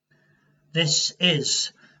This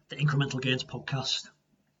is the Incremental Gains podcast.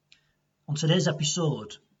 On today's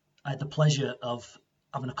episode, I had the pleasure of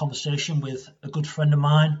having a conversation with a good friend of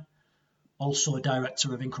mine, also a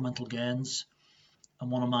director of Incremental Gains, and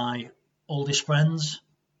one of my oldest friends,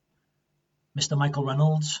 Mr. Michael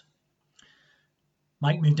Reynolds.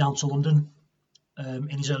 Mike moved down to London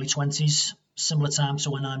in his early 20s, similar time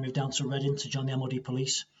to when I moved down to Reading to join the MOD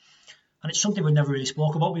police. And it's something we've never really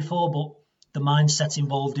spoke about before, but the mindset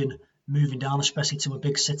involved in moving down, especially to a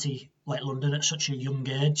big city like London at such a young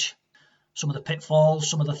age. Some of the pitfalls,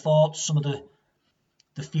 some of the thoughts, some of the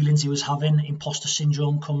feelings he was having. Imposter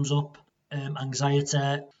syndrome comes up,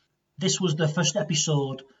 anxiety. This was the first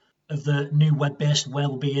episode of the new web-based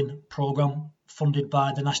wellbeing programme funded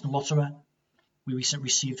by the National Lottery. We recently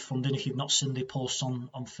received funding, if you've not seen the posts on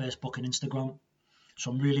Facebook and Instagram.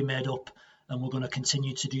 So I'm really made up, and we're going to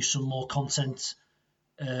continue to do some more content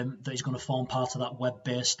that is going to form part of that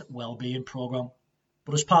web-based wellbeing program.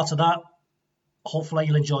 But as part of that, hopefully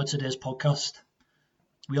you'll enjoy today's podcast.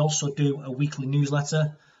 We also do a weekly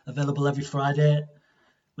newsletter available every Friday,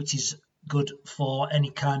 which is good for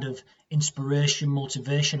any kind of inspiration,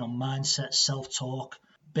 motivation or mindset, self-talk,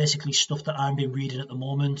 basically stuff that I've been reading at the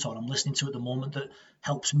moment or I'm listening to at the moment that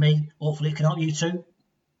helps me. Hopefully it can help you too.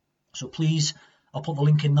 So please, I'll put the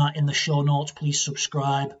link in the show notes. Please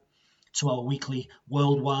subscribe to our weekly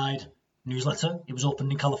worldwide newsletter. It was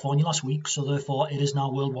opened in California last week, so therefore it is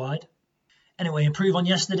now worldwide. Anyway, improve on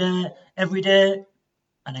yesterday, every day,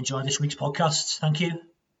 and enjoy this week's podcast. Thank you.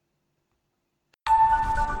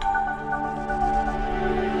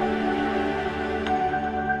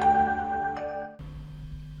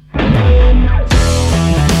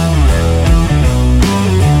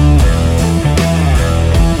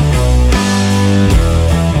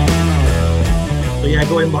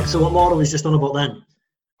 Going back to what Laura was just on about then.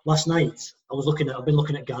 Last night, I've been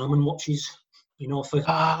looking at Garmin watches,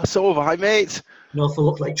 for... so have I, mate. For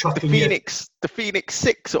look like tracking... The Phoenix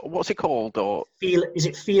 6, or what's it called? Or is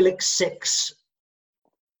it Felix 6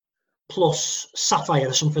 plus Sapphire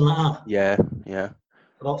or something like that? Yeah.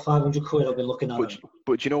 About 500 quid I've been looking at.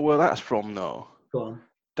 But do you know where that's from, though? Go on.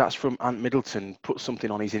 That's from Ant Middleton. Put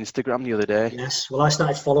something on his Instagram the other day. Yes, well, I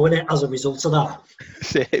started following it as a result of that.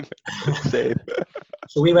 Same.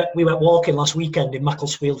 So we went walking last weekend in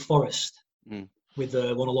Macclesfield Forest with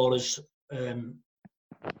one of Laura's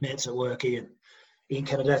mates at work, Ian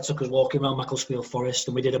Kennedy, took us walking around Macclesfield Forest,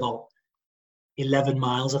 and we did about 11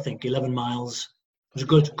 miles, I think. 11 miles. It was a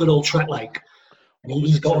good old trek, like. And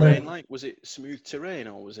he's got terrain like? Was it smooth terrain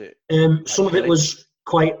or was it? Some of it was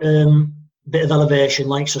quite bit of elevation,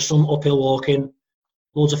 like, so some uphill walking,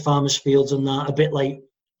 loads of farmers' fields and that, a bit like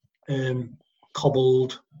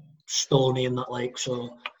cobbled, stony and that, like, so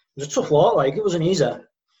it was a tough walk, like, it wasn't easy,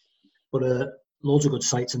 but loads of good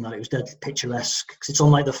sights in that. It was dead picturesque because it's on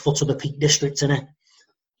like the foot of the Peak District, innit?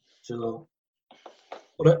 So,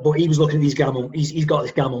 but he was looking at these Garmin. He's got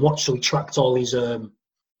this Garmin watch, so he tracked all his what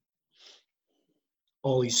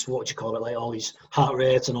do you call it, like all his heart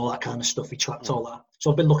rate and all that kind of stuff. He tracked all that. So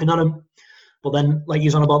I've been looking at him. But then, like,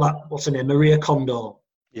 he's on about that, what's her name, Maria Kondo.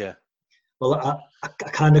 Yeah. Well, I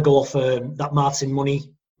kind of go off that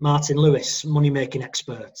Martin Lewis, money-making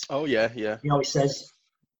expert. Oh, yeah. He says,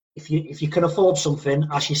 if you can afford something,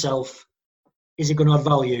 ask yourself, is it going to add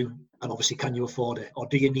value? And obviously, can you afford it? Or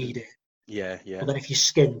do you need it? Yeah. But then if you're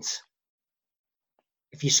skint,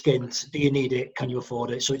 do you need it? Can you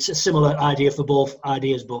afford it? So it's a similar idea for both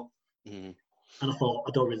ideas, but... And I thought,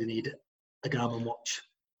 I don't really need a Garmin watch.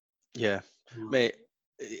 Yeah. Mate,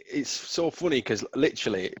 it's so funny because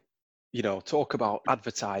literally, talk about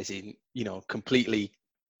advertising, completely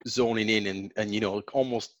zoning in and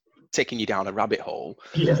almost taking you down a rabbit hole.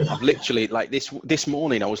 Yeah. I've literally, like, this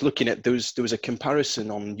morning I was looking at, there was a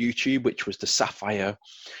comparison on YouTube, which was the Sapphire.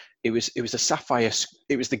 It was the Sapphire,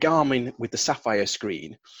 it was the Garmin with the Sapphire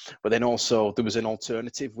screen, but then also there was an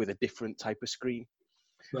alternative with a different type of screen.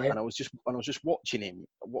 Right. And I was just watching him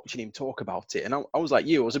talk about it, and I was like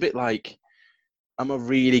you. I was a bit like, am I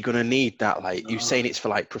really gonna need that? Like, you saying it's for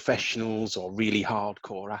like professionals or really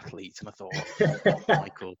hardcore athletes, and I thought,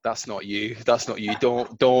 Michael, that's not you.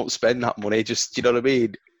 Don't spend that money. Just, you know what I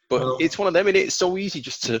mean? But it's one of them, and it's so easy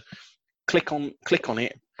just to click on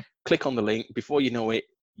it, click on the link. Before you know it,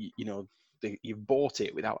 you've bought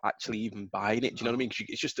it without actually even buying it. Do you know what I mean?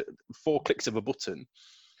 It's just 4 clicks of a button.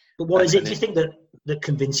 But what is it, do you think, that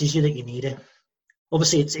convinces you that you need it?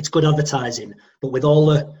 Obviously, it's good advertising, but with all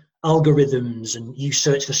the algorithms and you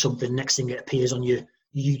search for something, next thing it appears on your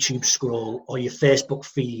YouTube scroll or your Facebook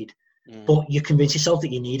feed, but you convince yourself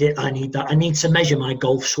that you need it. I need that. I need to measure my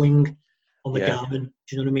golf swing. on the Garmin. Do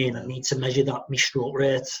you know what I mean? I need to measure that my stroke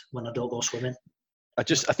rate when I don't go swimming. I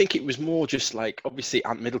think it was more just like, obviously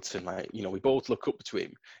Ant Middleton, like, you know, we both look up to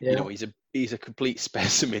him. Yeah. You know, he's a complete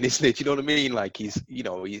specimen, isn't it? Do you know what I mean? Like he's, you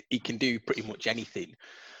know, he can do pretty much anything.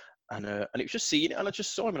 And it was just seeing it, and I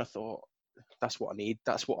just saw him and I thought, that's what I need.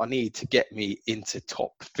 That's what I need to get me into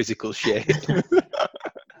top physical shape.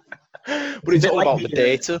 But it's all like about the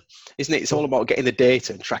data, isn't it? It's all about getting the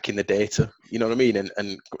data and tracking the data. You know what I mean?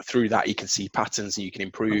 And through that, you can see patterns and you can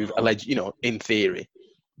improve, you know, in theory.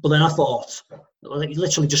 But then I thought, like,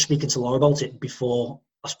 literally just speaking to Laura about it before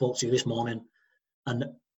I spoke to you this morning, and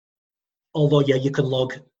although, yeah, you can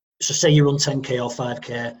log, so say you run 10K or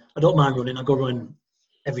 5K, I don't mind running, I go running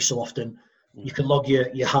every so often. You can log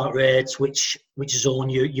your heart rate, which zone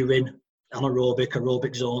you're in, anaerobic,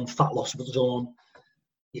 aerobic zone, fat loss zone.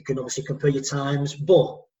 You can obviously compare your times,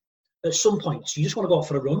 but at some point, you just want to go out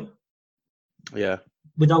for a run. Yeah.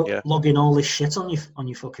 Without logging all this shit on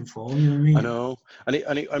your fucking phone, you know what I mean? I know,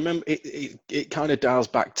 and I remember it kind of dials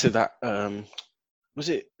back to that. Was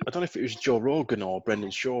it? I don't know if it was Joe Rogan or Brendan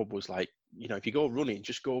Schaub was like, you know, if you go running,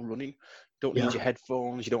 just go running. Don't need your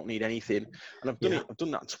headphones. You don't need anything. And I've done it. I've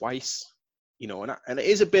done that twice. You know, and it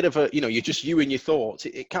is a bit of a, you know, you're just you and your thoughts.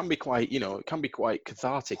 It can be quite, you know, it can be quite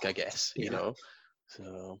cathartic, I guess. You know,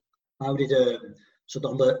 so. How did so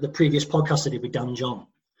on the previous podcast I did with Dan John,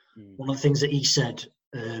 one of the things that he said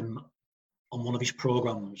on one of his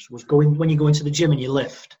programs was when you go into the gym and you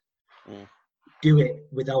lift, do it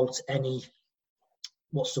without any,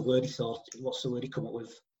 what's the word he come up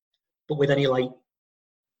with, but with any like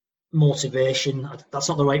motivation. That's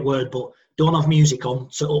not the right word, but don't have music on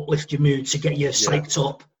to uplift your mood, to get you psyched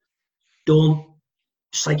up. Don't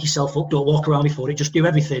psych yourself up, don't walk around before it, just do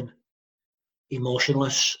everything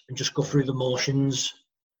emotionless and just go through the motions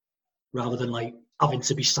rather than like having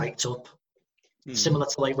to be psyched up. Similar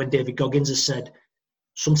to like when David Goggins has said,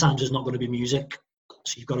 sometimes there's not going to be music,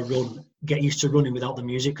 so you've got to run, get used to running without the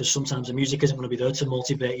music, because sometimes the music isn't going to be there to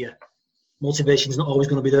motivate you. Motivation's not always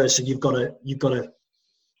going to be there, so you've got to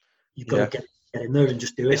get in there and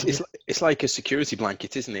just do it. It's like a security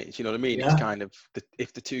blanket, isn't it? You know what I mean? It's kind of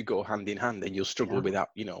if the two go hand in hand, then you'll struggle without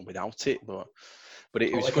it. But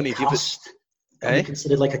it was like funny. Be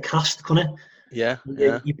considered like a cast, couldn't it? Yeah.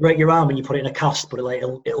 You break your arm and you put it in a cast, but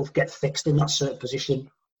it'll get fixed in that certain position.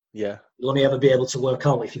 Yeah. You'll only ever be able to work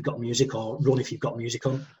out if you've got music, or run if you've got music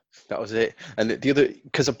on. That was it. And the other,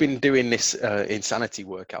 because I've been doing this insanity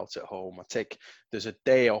workout at home, there's a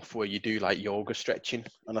day off where you do like yoga stretching,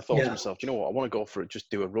 and I thought to myself, you know what, I want to go for it, just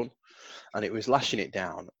do a run. And it was lashing it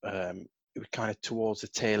down. It was kind of towards the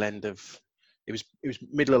tail end of, it was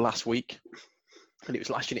middle of last week. And it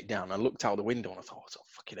was lashing it down. I looked out the window and I thought, oh,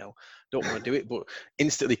 fucking hell, don't want to do it. But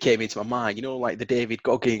instantly came into my mind, you know, like the David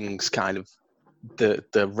Goggins kind of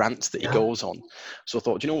the rants that he goes on. So I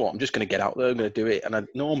thought, you know what, I'm just going to get out there, I'm going to do it. And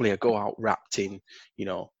I go out wrapped in, you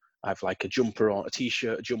know, I have like a jumper on, a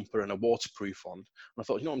t-shirt, a jumper and a waterproof on. And I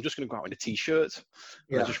thought, you know, I'm just going to go out in a t-shirt.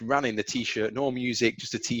 And I just ran in the t-shirt, no music,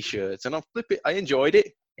 just a t-shirt. And I enjoyed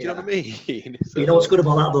it. Do you know what I mean? So, you know what's good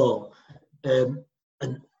about that though?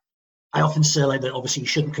 And I often say like that, obviously you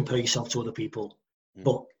shouldn't compare yourself to other people,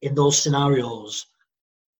 but in those scenarios,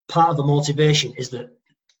 part of the motivation is that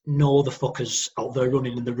no other fuckers out there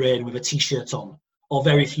running in the rain with a t-shirt on, or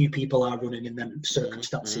very few people are running in them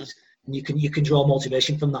circumstances. And you can draw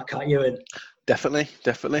motivation from that, can't you? And definitely.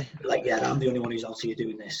 Like, I'm the only one who's out here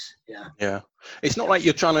doing this. Yeah. It's not like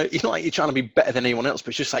you're trying to be better than anyone else, but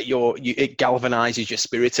it's just like it galvanizes your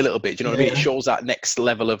spirit a little bit. Do you know what I mean? It shows that next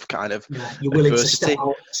level of kind of you're willing adversity.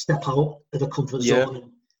 To step out of the comfort zone.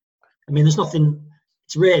 And, I mean, there's nothing.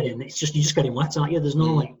 It's raining. It's just you're just getting wet, aren't you? There's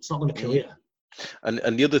no it's not going to kill you.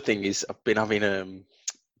 And the other thing is, I've been having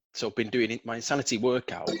so I've been doing my insanity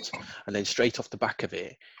workout, and then straight off the back of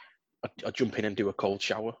it, I jump in and do a cold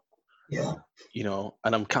shower. Yeah. You know,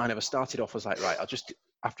 and I started off as like, right, I'll just,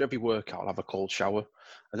 after every workout, I'll have a cold shower.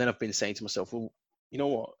 And then I've been saying to myself, well, you know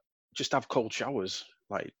what, just have cold showers.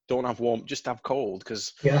 Like, don't have warm, just have cold,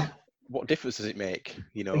 because what difference does it make?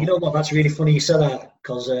 You know? You know what, that's really funny you said that,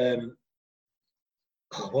 because,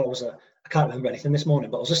 what was it? I can't remember anything this morning,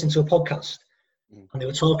 but I was listening to a podcast and they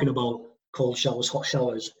were talking about cold showers, hot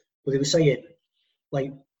showers, but they were saying,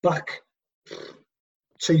 like, back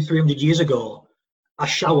 200-300 years ago, a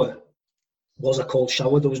shower was a cold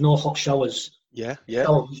shower. There was no hot showers. Yeah. It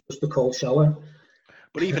was just a cold shower.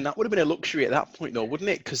 But even that would have been a luxury at that point, though, wouldn't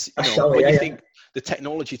it? Because when you think the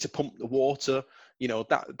technology to pump the water, you know,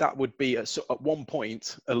 that would be at one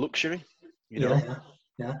point a luxury. You know.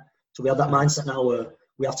 Yeah. So we have that mindset now where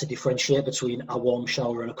we have to differentiate between a warm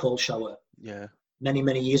shower and a cold shower. Yeah.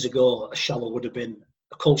 Many years ago, a shower would have been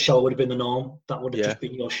a cold shower would have been the norm. That would have Yeah. just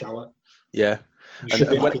been your shower. Yeah. You should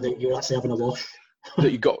be happy that you're actually having a wash.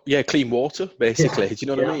 That you got, clean water, basically. Do you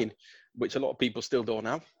know what I Yeah. mean? Which a lot of people still don't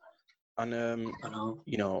have. And, I know.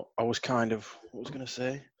 you know, I was kind of, what was I going to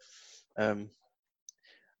say?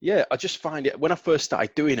 Yeah, I just find it, when I first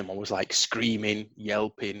started doing them, I was like screaming,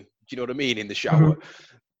 yelping, do you know what I mean, in the shower.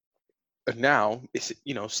 And now it's,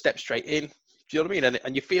 you know, step straight in. Do you know what I mean?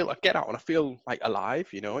 And you feel, I get out and I feel like alive,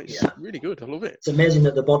 you know, it's really good. I love it. It's amazing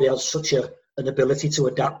that the body has such an ability to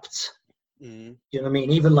adapt. Mm. You know what I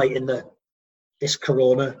mean? Even like in this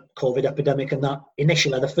corona COVID epidemic and that,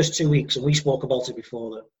 initially the first 2 weeks, and we spoke about it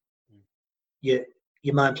before, that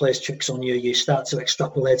your mind plays tricks on you. You start to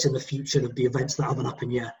extrapolate in the future of the events that haven't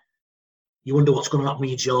happened yet. You wonder what's going to happen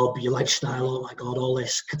with your job, your lifestyle. Oh my God, all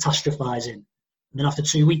this catastrophizing. And then after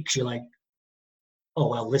 2 weeks, you're like, oh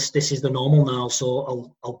well, this is the normal now.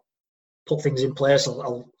 So I'll put things in place.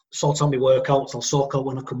 I'll sort out my workouts. I'll sort out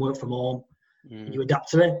when I can work from home. And you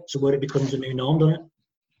adapt to it. So where it becomes a new norm, doesn't it?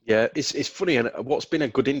 Yeah, it's funny, and what's been a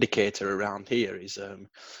good indicator around here is,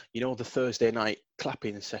 you know, the Thursday night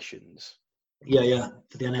clapping sessions. Yeah,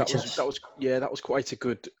 for the NHS. That was quite a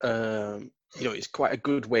good. You know, it's quite a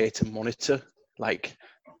good way to monitor like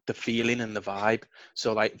the feeling and the vibe.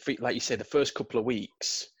 So like you said, the first couple of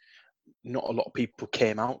weeks, not a lot of people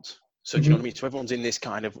came out. So do you know what I mean? So everyone's in this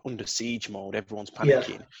kind of under siege mode. Everyone's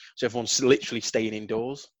panicking. Yeah. So everyone's literally staying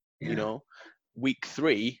indoors. Yeah. You know, week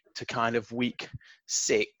 3 to kind of week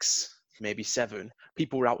 6, maybe 7,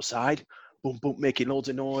 people were outside, boom, boom, making loads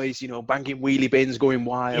of noise. You know, banging wheelie bins, going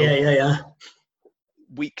wild. Yeah.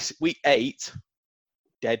 Week 8,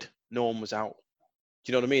 dead. No one was out.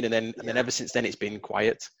 Do you know what I mean? And then ever since then, it's been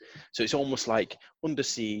quiet. So it's almost like under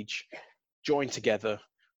siege, join together.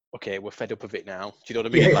 Okay, we're fed up of it now. Do you know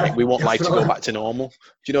what I mean? Like we want life to go back to normal. Do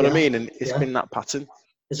you know what I mean? And it's been that pattern.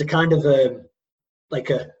 There's a kind of like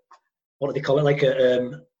a, what do they call it? Like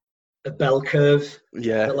a bell curve.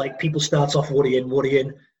 Yeah. That, like people start off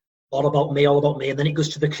worrying, all about me, and then it goes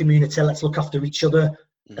to the community. Let's look after each other,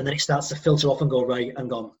 and then it starts to filter off and go right.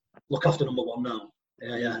 Hang on, look after number one now.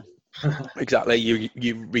 Yeah. Exactly.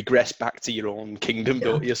 You regress back to your own kingdom,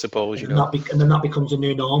 don't you? Suppose and then that becomes a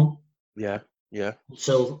new norm. Yeah.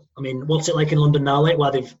 So I mean, what's it like in London now? Like,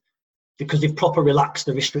 where because they've proper relaxed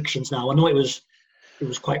the restrictions now. I know it was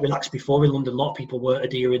quite relaxed before in London. A lot of people were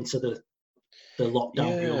adhering to the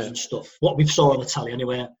lockdown rules and stuff. What we've saw on the telly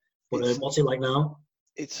anyway. But what's it like now?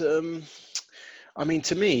 It's I mean,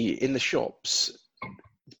 to me, in the shops,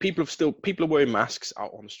 people are wearing masks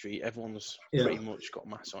out on the street. Everyone's pretty much got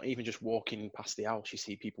masks on. Even just walking past the house, you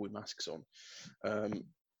see people with masks on.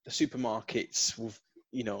 The supermarkets,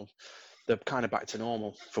 you know, they're kind of back to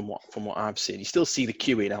normal from what I've seen. You still see the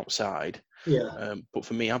queuing outside. Yeah. But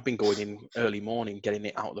for me, I've been going in early morning, getting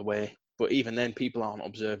it out of the way. But even then, people aren't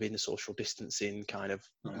observing the social distancing kind of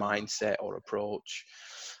mindset or approach.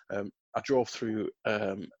 I drove through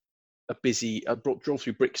drove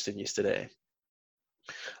through Brixton yesterday,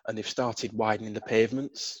 and they've started widening the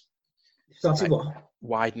pavements.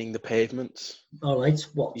 Widening the pavements. All right.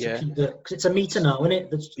 What? Yeah. Because it's a metre now, isn't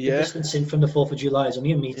it? The distancing from the 4th of July is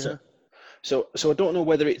only a metre. Yeah. So I don't know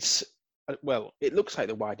whether it's, well, it looks like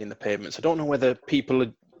they're widening the pavements. I don't know whether people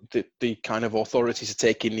are, the kind of authorities are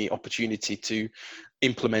taking the opportunity to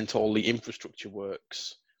implement all the infrastructure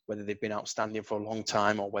works, whether they've been outstanding for a long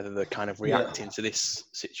time or whether they're kind of reacting to this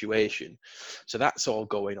situation. So that's all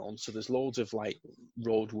going on. So there's loads of like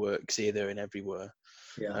road works here, there and everywhere.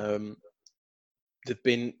 Yeah. They've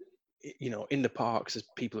been, you know, in the parks, as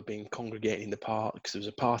people have been congregating in the parks. There was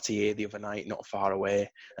a party here the other night, not far away,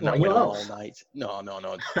 and that went on all night. No,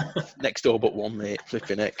 next door but one, mate,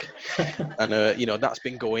 flipping heck. And you know, that's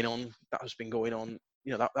been going on. That has been going on.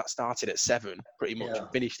 You know, that started at 7, pretty much,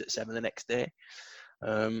 and finished at 7 the next day.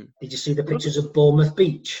 Did you see the pictures of Bournemouth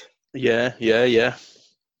Beach? Yeah.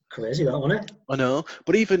 Crazy, that, wasn't it? I know,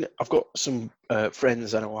 but even I've got some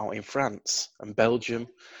friends I know out in France and Belgium,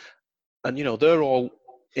 and you know, they're all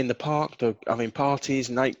in the park. They're having parties,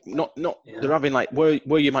 they're having like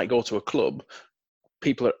where you might go to a club.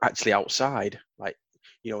 People are actually outside, like,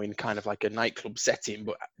 you know, in kind of like a nightclub setting,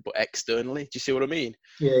 but externally. Do you see what I mean?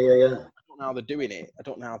 Yeah. I don't know how they're doing it. I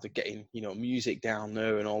don't know how they're getting, you know, music down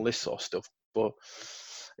there and all this sort of stuff. But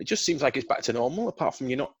it just seems like it's back to normal. Apart from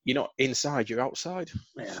you're not inside, you're outside.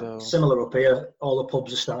 Yeah. So. Similar up here. All the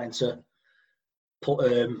pubs are starting to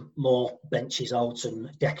put more benches out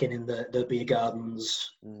and decking in the beer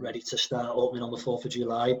gardens, ready to start opening on the 4th of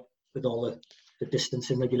July with all the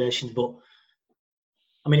distancing regulations. But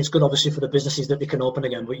I mean, it's good obviously for the businesses that they can open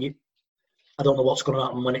again. But I don't know what's going to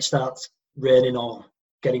happen when it starts raining or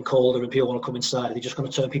getting colder and people want to come inside. Are they just going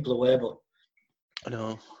to turn people away? But I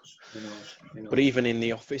know. Who knows? But even in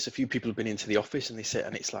the office, a few people have been into the office and they sit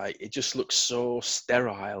and it's like, it just looks so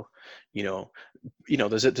sterile, you know.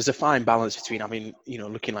 There's a fine balance between having,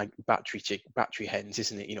 looking like battery hens,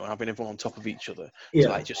 isn't it? Having everyone on top of each other. Yeah. It's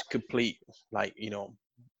like just complete, like,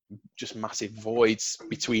 just massive voids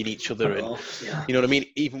between each other. And yeah. you know what I mean?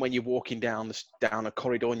 Even when you're walking down a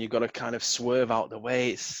corridor and you've got to kind of swerve out the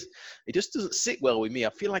way, it just doesn't sit well with me. I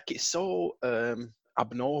feel like it's so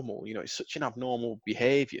abnormal, it's such an abnormal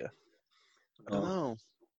behavior. I don't know.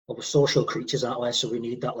 Well, we're social creatures, aren't we? So we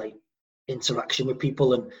need that like interaction with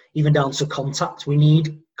people, and even down to contact. We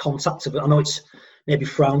need contact. I know it's maybe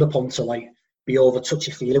frowned upon to like be over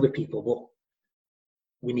touchy-feely with people, but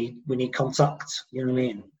we need contact. You know what I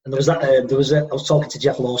mean? And there was that. I was talking to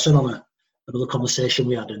Jeff Lawson on another conversation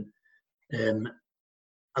we had, and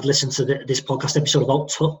I'd listened to this podcast episode about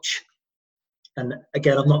touch. And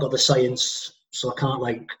again, I've not got the science, so I can't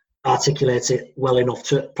like articulate it well enough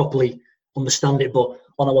to properly understand it. But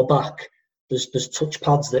on our back, there's touch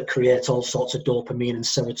pads that create all sorts of dopamine and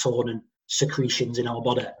serotonin secretions in our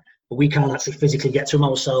body, but we can't actually physically get to them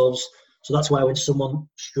ourselves. So that's why when someone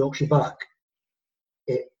strokes your back,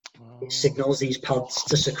 it signals these pads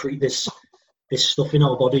to secrete this stuff in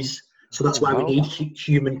our bodies. So that's why we need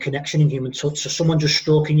human connection and human touch. So someone just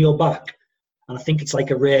stroking your back, and I think it's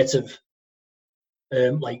like a rate of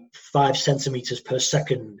like 5 centimeters per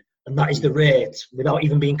second, and that is the rate, without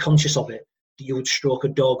even being conscious of it, that you would stroke a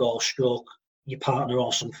dog or stroke your partner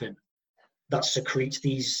or something. That secretes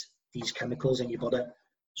these chemicals in your body.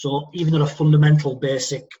 So even at a fundamental,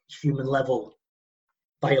 basic human level,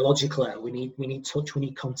 biologically, we need touch, we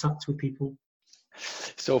need contact with people.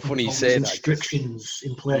 So funny you say that. Restrictions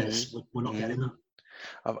in place, we're not getting that.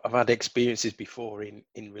 I've had experiences before in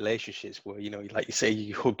relationships where, like you say,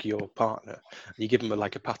 you hug your partner and you give them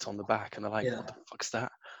like a pat on the back and they're like, what the fuck's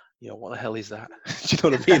that? What the hell is that? Do you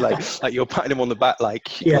know what I mean? Like you're patting them on the back, like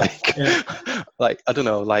I don't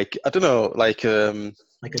know, like a dog,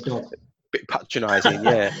 a bit patronising,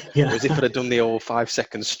 yeah. Whereas if I'd have done the old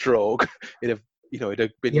 5-second stroke, it'd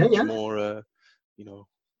have been much more,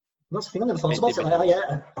 That's the thing I never thought about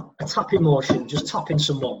it. A tapping motion, just tapping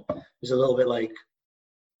someone is a little bit like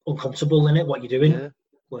uncomfortable in it, what you're doing.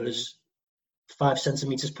 Whereas 5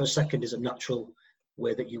 centimeters per second is a natural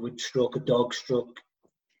way that you would stroke a dog, stroke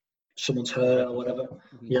someone's hair or whatever.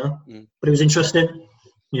 But it was interesting.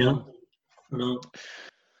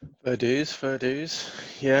 Fair dues.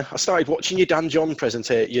 Yeah, I started watching your Dan John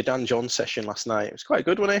session last night. It was quite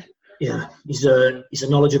good, wasn't he? Yeah, he's a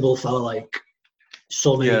knowledgeable fella, like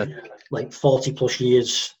so many, like 40 plus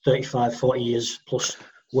years, 35, 40 years plus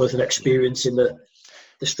worth of experience in the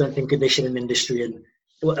strength and conditioning industry. And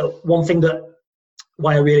one thing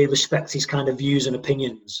why I really respect his kind of views and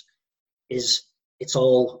opinions is it's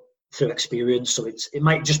all through experience. So it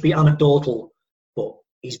might just be anecdotal, but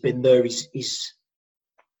he's been there. He's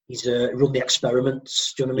run the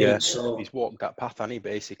experiments. Do you know what I mean? So he's walked that path, hasn't he?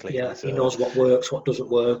 Basically, he knows what works, what doesn't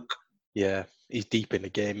work. Yeah, he's deep in the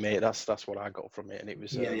game, mate. That's what I got from it, and it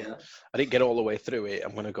was. I didn't get all the way through it.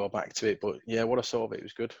 I'm going to go back to it, but what I saw of it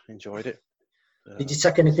was good. Enjoyed it. Did you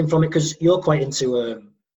take anything from it? Because you're quite into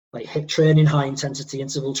like HIIT training, high intensity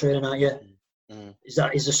interval training, aren't you? Is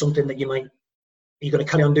there something that are you going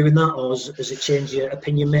to carry on doing that, or has it changed your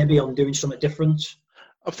opinion maybe on doing something different?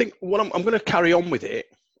 I think I'm going to carry on with it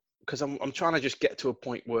because I'm trying to just get to a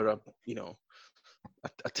point where I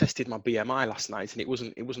tested my BMI last night and it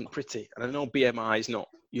wasn't pretty. And I know BMI is not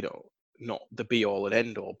the be all and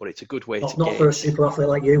end all, but it's a good way to not for a super athlete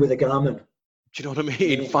like you with a Garmin. Do you know what I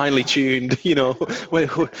mean? Finely tuned, when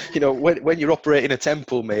you're operating a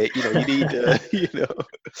temple, mate, you need,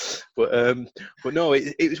 but no,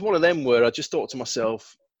 it was one of them where I just thought to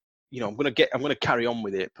myself, I'm going to carry on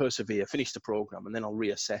with it, persevere, finish the program, and then I'll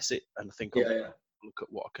reassess it and think, look at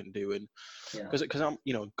what I can do. And because I'm,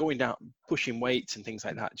 going down, pushing weights and things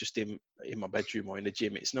like that, just in my bedroom or in the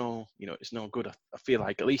gym, it's no good. I feel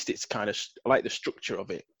like at least it's kind of, I like the structure of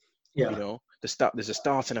it. There's a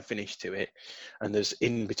start and a finish to it, and there's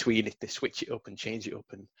in between if they switch it up and change it up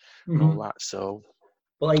and all that. So,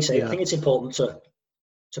 well, like you say, I think it's important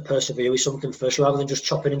to persevere with something first, rather than just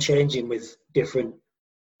chopping and changing with different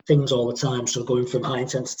things all the time. So going from high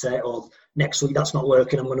intensity, or next week that's not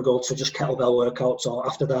working, I'm going to go to just kettlebell workouts, or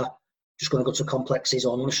after that, just going to go to complexes,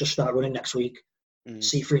 or I'm going to just start running next week,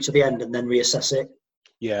 see through to the end, and then reassess it.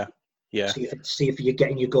 Yeah. See if you're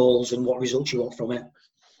getting your goals and what results you want from it.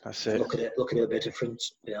 That's it. Look at it a bit different.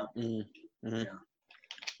 Yeah.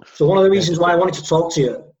 So one of the reasons why I wanted to talk to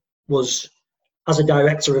you was as a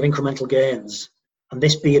director of Incremental Gains, and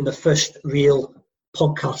this being the first real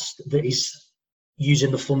podcast that is using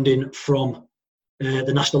the funding from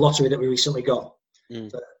the National Lottery that we recently got,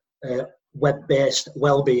 web-based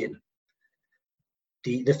well-being.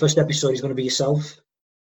 The first episode is going to be yourself.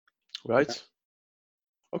 Right.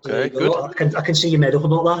 Okay. Good. I can see you made up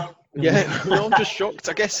about that. Yeah. No, I'm just shocked.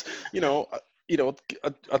 I guess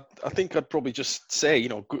I think I'd probably just say,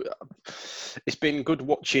 it's been good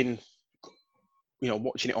watching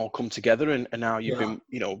it all come together, and now you've been,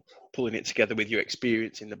 pulling it together with your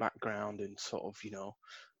experience in the background and sort of,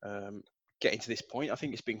 getting to this point. I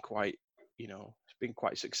think it's been quite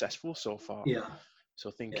successful so far. Yeah. So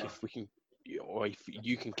I think if we can, or if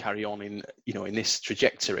you can carry on in this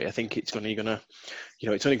trajectory, I think it's only gonna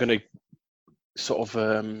sort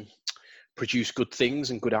of produce good things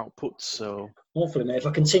and good outputs. So hopefully, mate, if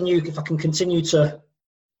I can continue to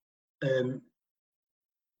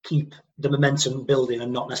keep the momentum building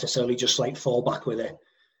and not necessarily just like fall back with it,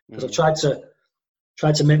 because I've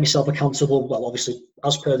tried to make myself accountable. Well, obviously,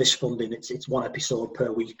 as per this funding, it's one episode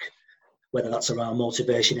per week, whether that's around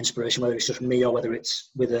motivation, inspiration, whether it's just me or whether it's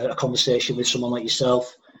with a conversation with someone like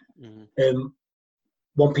yourself.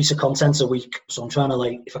 One piece of content a week. So I'm trying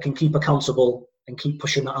to, if I can keep accountable and keep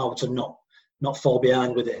pushing that out and not fall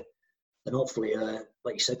behind with it, then hopefully,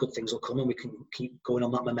 like you said, good things will come and we can keep going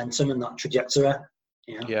on that momentum and that trajectory.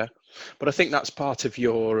 Yeah, but I think that's part of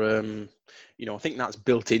your, I think that's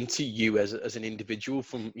built into you as an individual.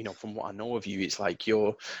 From what I know of you, it's like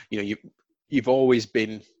you've always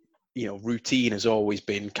been, routine has always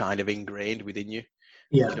been kind of ingrained within you.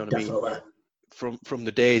 Yeah, you know what definitely. I mean? From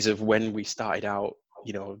the days of when we started out,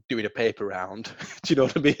 doing a paper round. Do you know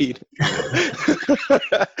what I mean?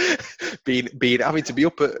 being having to be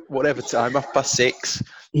up at whatever time, 6:30.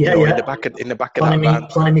 In the back of that van,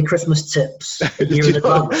 planning my Christmas tips a year in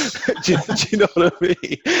advance. do you know what I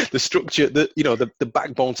mean? The structure, the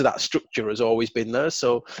backbone to that structure has always been there.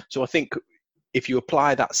 So I think if you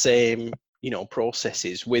apply that same,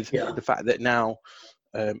 processes with the fact that now,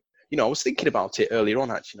 I was thinking about it earlier on.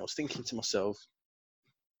 Actually, I was thinking to myself,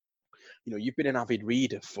 you've been an avid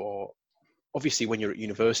reader for, obviously when you're at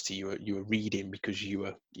university, you were reading because you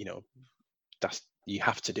were, you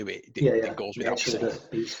have to do it. It goes without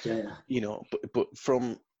saying. But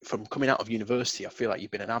from coming out of university, I feel like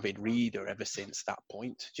you've been an avid reader ever since that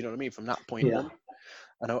point. Do you know what I mean? From that point on.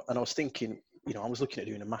 And I was thinking, I was looking at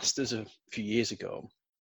doing a master's a few years ago.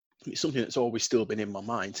 It's something that's always still been in my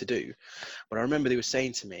mind to do. But I remember they were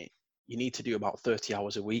saying to me, you need to do about 30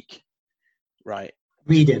 hours a week, right?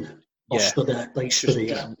 Reading. Or study, just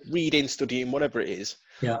reading, studying, whatever it is.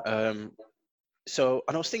 Yeah. So,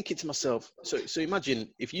 and I was thinking to myself, so imagine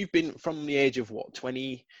if you've been from the age of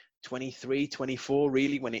 20, 23, 24,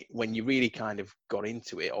 really, when you really kind of got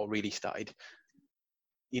into it or really started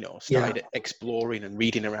exploring and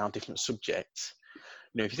reading around different subjects.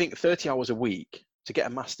 If you think 30 hours a week to get a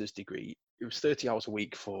master's degree, it was 30 hours a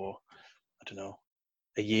week for, I don't know,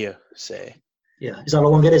 a year, say. Yeah. Is that how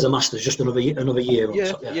long it is, a master's? Just another year?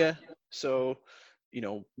 Yeah. So,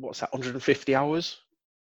 what's that, 150 hours?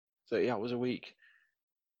 30 hours a week?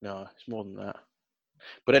 No, it's more than that.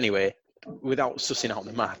 But anyway, without sussing out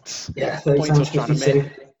the maths. Yeah, 30 times 52.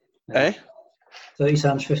 30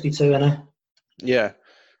 times 52, innit? Yeah.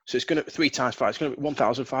 So it's going to, 3 times 5, it's going to be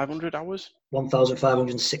 1,500 hours?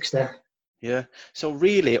 1,560. Yeah. So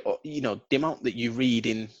really, the amount that you read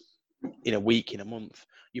in a week, in a month,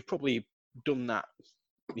 you've probably done that,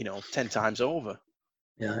 10 times over.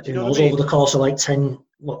 Yeah, over the course of over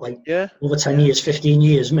 10 years, 15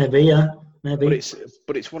 years, maybe.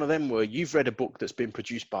 But it's one of them where you've read a book that's been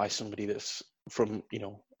produced by somebody that's from,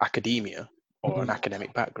 academia or an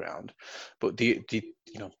academic background, but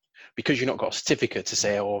because you've not got a certificate to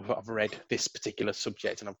say, I've read this particular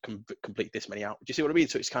subject and I've completed this many hours. Do you see what I mean?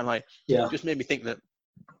 So it's kind of like, it just made me think that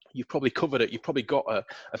you've probably covered it. You've probably got a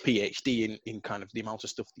PhD in kind of the amount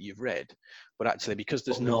of stuff that you've read, but actually because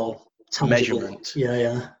there's no measurement,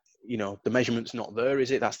 the measurement's not there,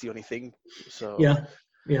 is it? That's the only thing. So I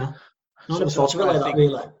never thought of it like that,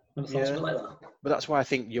 really. But that's why I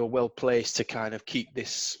think you're well placed to kind of keep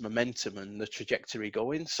this momentum and the trajectory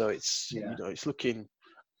going. So it's it's looking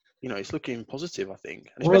positive, I think.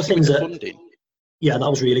 And one of the things with the funding. Yeah, that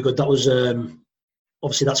was really good. That was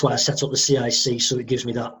obviously that's why I set up the CIC, so it gives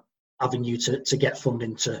me that avenue to get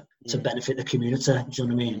funding to benefit the community. Do you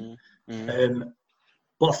know what I mean?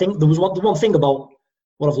 But I think there was the one thing about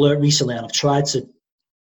what I've learned recently, and I've tried to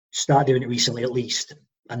start doing it recently at least,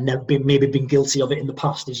 and maybe been guilty of it in the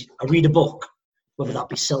past, is I read a book, whether that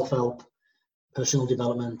be self-help, personal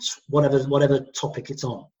development, whatever topic it's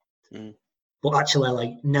on, but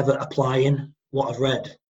actually never applying what I've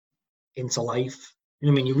read into life. You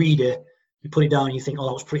know what I mean? You read it, you put it down, and you think, oh,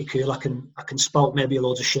 that was pretty cool. I can spout maybe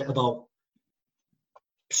loads of shit about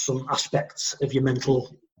some aspects of your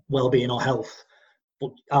mental well-being or health,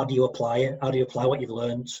 but how do you apply it? How do you apply what you've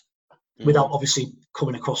learned without obviously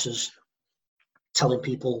coming across as telling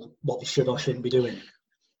people what they should or shouldn't be doing?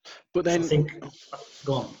 But then, so I think,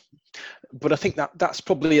 go on. But I think that's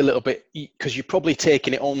probably a little bit, because you're probably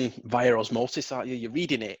taking it on via osmosis, aren't you? You're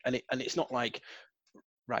reading it, and it's not like,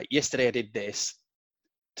 right, yesterday I did this,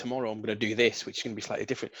 tomorrow I'm going to do this, which is going to be slightly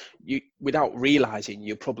different. You, without realizing,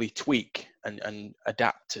 you'll probably tweak and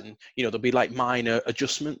adapt, and there'll be like minor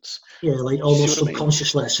adjustments. Yeah, like almost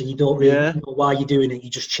subconsciously, so you don't really know why you're doing it. You're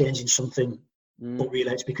just changing something, but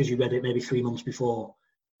really it's because you read it maybe 3 months before.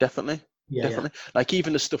 Definitely. Like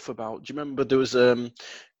even the stuff about, do you remember there was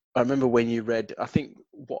I remember when you read, I think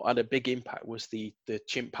what had a big impact was the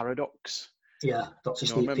chimp paradox. Yeah, Dr.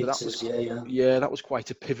 Steve Pizzas, that was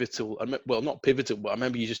quite a pivotal, well, not pivotal, but I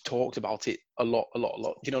remember you just talked about it a lot. Do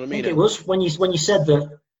you know what I mean? I think it was when you said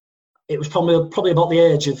that. It was probably about the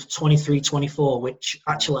age of 23, 24, which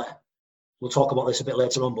actually, we'll talk about this a bit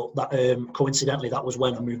later on, but that coincidentally, that was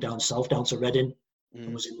when I moved down south, down to Reading. I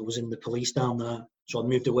was in the police down there, so I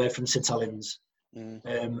moved away from St Helens.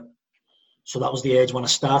 So that was the age when I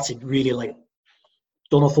started really, like,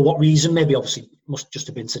 don't know for what reason, maybe obviously must just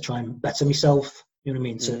have been to try and better myself, you know what I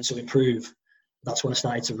mean, to improve. That's when I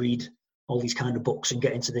started to read all these kind of books and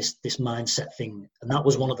get into this mindset thing. And that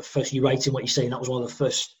was one of the first, you writing what you're saying, that was one of the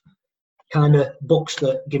first kind of books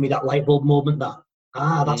that give me that light bulb moment that,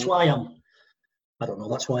 that's why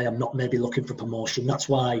that's why I'm not maybe looking for promotion. That's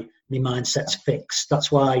why my mindset's fixed.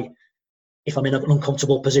 That's why if I'm in an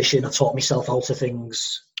uncomfortable position, I talk myself out of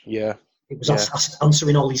things. Yeah. It was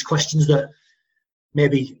answering all these questions that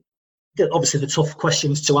maybe, obviously the tough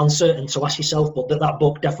questions to answer and to ask yourself, but that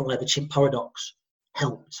book definitely, The Chimp Paradox,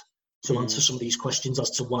 helped to answer some of these questions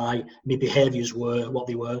as to why my behaviours were what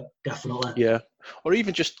they were, definitely. Yeah. Or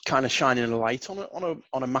even just kind of shining a light on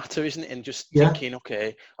a matter, isn't it? And just thinking,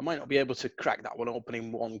 okay, I might not be able to crack that one open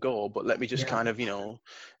in one go, but let me just kind of,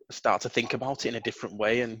 start to think about it in a different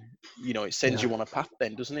way. And, it sends you on a path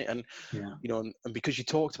then, doesn't it? And, and because you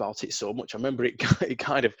talked about it so much, I remember it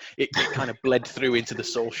kind of bled through into the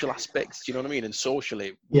social aspects, do you know what I mean? And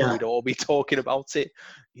socially, we'd all be talking about it,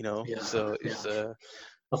 so it's...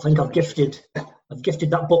 I think I've gifted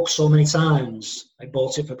that book so many times. I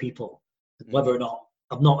bought it for people, whether or not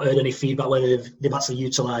I've not heard any feedback whether they've actually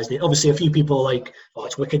utilised it. Obviously, a few people are like, "Oh,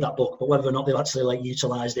 it's wicked, that book," but whether or not they've actually like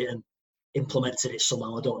utilised it and implemented it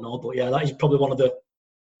somehow, I don't know. But yeah, that is probably one of the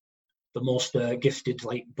most gifted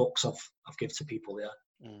like books I've given to people.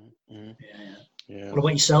 Yeah. What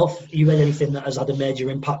about yourself? Have you read anything that has had a major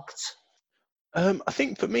impact? I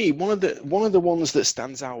think for me, one of the ones that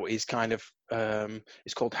stands out is kind of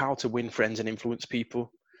it's called How to Win Friends and Influence People.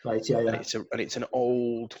 Right, yeah. And it's an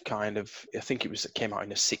old kind of, I think it came out in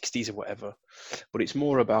the 60s or whatever, but it's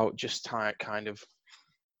more about just kind of,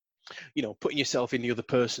 putting yourself in the other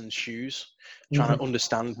person's shoes, trying to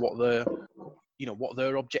understand what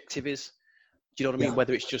their objective is. Do you know what I mean?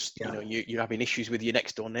 Whether it's just, you're having issues with your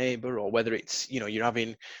next door neighbor, or whether it's, you're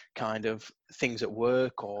having kind of things at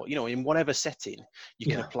work, or, in whatever setting, you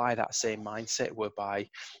can apply that same mindset whereby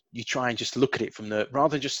you try and just look at it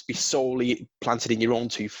rather than just be solely planted in your own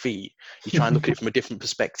 2 feet, you try and look at it from a different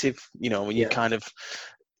perspective, and you kind of,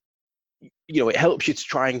 it helps you to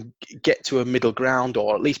try and get to a middle ground,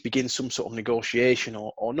 or at least begin some sort of negotiation,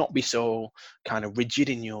 or not be so kind of rigid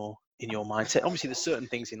in your mindset. Obviously, there's certain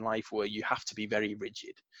things in life where you have to be very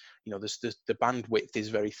rigid. There's the bandwidth is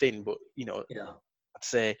very thin, but I'd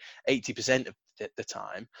say 80% of the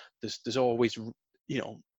time, there's always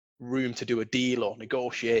room to do a deal or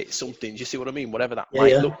negotiate something. Do you see what I mean? Whatever that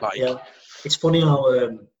might look like. Yeah. It's funny how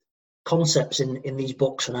concepts in these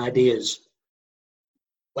books and ideas,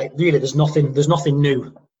 like really, there's nothing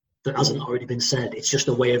new that hasn't already been said. It's just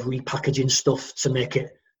a way of repackaging stuff to make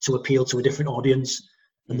it to appeal to a different audience.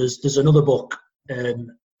 And there's another book, a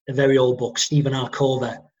very old book, Stephen R. Covey,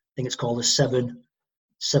 I think it's called The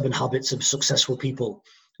Seven Habits of Successful People.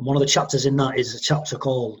 And one of the chapters in that is a chapter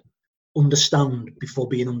called Understand Before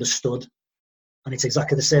Being Understood. And it's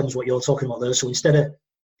exactly the same as what you're talking about there. So instead of,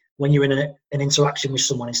 when you're in an interaction with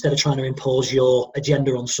someone, instead of trying to impose your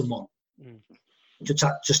agenda on someone,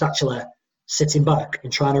 just actually sitting back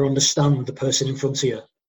and trying to understand the person in front of you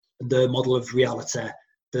and their model of reality,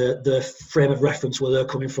 the frame of reference where they're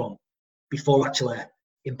coming from, before actually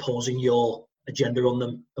imposing your agenda on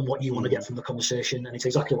them and what you want to get from the conversation. And it's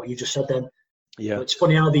exactly what you just said then. Yeah. But it's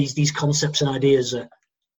funny how these concepts and ideas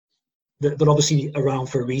they're obviously around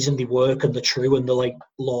for a reason. They work and they're true and they're like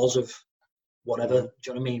laws of whatever. Do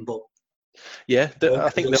you know what I mean? But I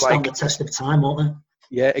think they're stand like the test of time, won't they?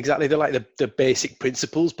 Yeah, exactly. They're like the basic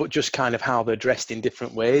principles, but just kind of how they're dressed in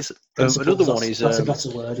different ways. Principles, Another one is that's a better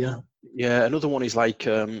word, yeah. Yeah, another one is like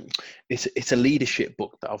it's a leadership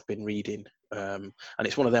book that I've been reading, and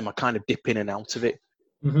it's one of them I kind of dip in and out of it.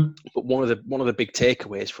 Mm-hmm. But one of the big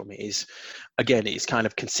takeaways from it is, again, it's kind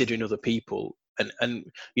of considering other people, and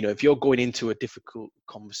you know, if you're going into a difficult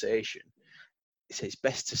conversation, it's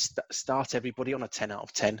best to start everybody on a 10 out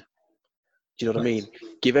of 10. Do you know what I mean?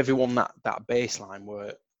 Give everyone that baseline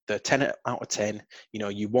where they're 10 out of 10. You know,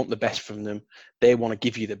 you want the best from them. They want to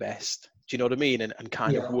give you the best. Do you know what I mean? And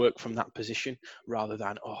kind of work from that position rather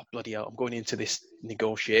than, oh, bloody hell, I'm going into this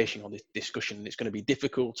negotiation or this discussion and it's going to be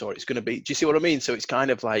difficult or it's going to be, do you see what I mean? So it's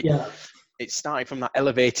kind of like, it's starting from that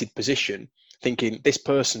elevated position, thinking this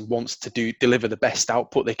person wants to deliver the best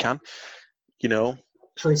output they can, you know?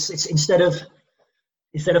 So it's instead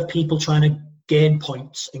of people trying to gain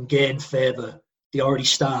points and gain favour, they already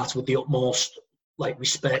start with the utmost like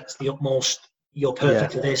respect, the utmost, you're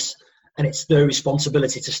perfect for this. And it's their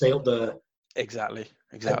responsibility to stay up there. Exactly.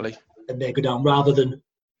 And they go down rather than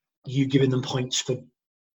you giving them points for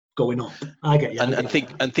going up. I get you. And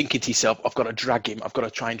thinking to yourself, I've got to drag him. I've got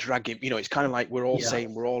to try and drag him. You know, it's kind of like we're all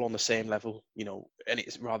saying we're all on the same level. You know, and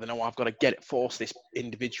it's rather no, I've got to force this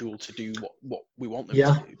individual to do what we want them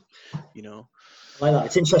to do. You know, like that.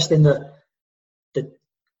 It's interesting that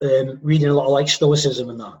reading a lot of like Stoicism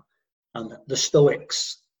and the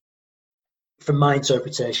Stoics, from my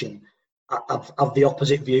interpretation, have the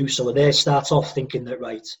opposite view. So they start off thinking that,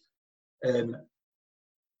 right,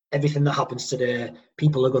 everything that happens today,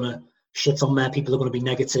 people are going to shit on there, people are going to be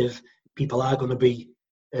negative, people are going to be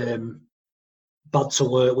bad to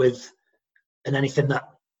work with, and anything that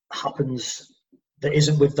happens that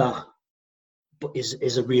isn't with that, but is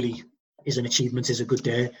an achievement, is a good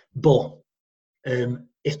day. But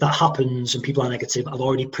if that happens and people are negative, I've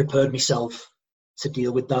already prepared myself to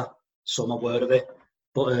deal with that, so I'm aware of it.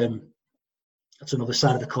 But that's another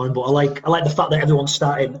side of the coin. But I like the fact that everyone's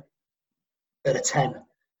starting at a 10,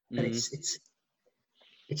 and it's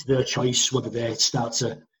their choice whether they start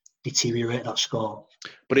to deteriorate that score.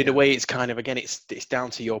 But in a way, it's kind of, again, it's down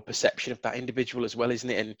to your perception of that individual as well, isn't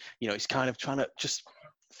it? And you know, it's kind of trying to just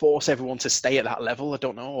force everyone to stay at that level. I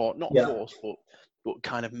don't know, or not force, but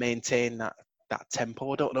kind of maintain that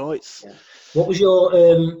tempo. I don't know. It's What was your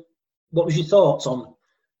thoughts on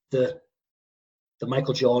the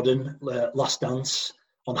Michael Jordan Last Dance,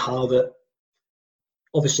 on how that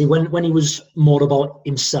obviously when he was more about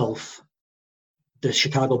himself, the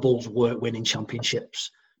Chicago Bulls weren't winning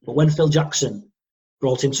championships. But when Phil Jackson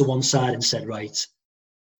brought him to one side and said, right,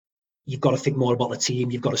 you've got to think more about the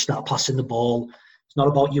team, you've got to start passing the ball. It's not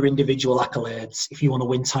about your individual accolades. If you want to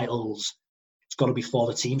win titles, it's got to be for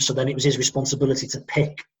the team. So then it was his responsibility to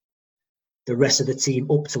pick the rest of the team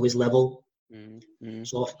up to his level.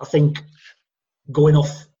 So I think going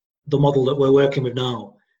off the model that we're working with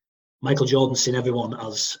now, Michael Jordan's seen everyone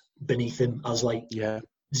as beneath him, as like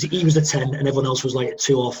he was a 10 and everyone else was like a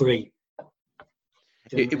 2 or 3.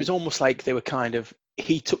 It was almost like they were kind of,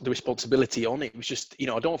 he took the responsibility on. It was just, you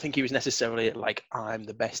know, I don't think he was necessarily like, I'm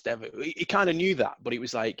the best ever. He kind of knew that, but it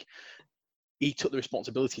was like, he took the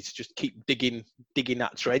responsibility to just keep digging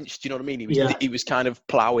that trench. Do you know what I mean? He was kind of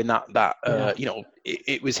ploughing that you know,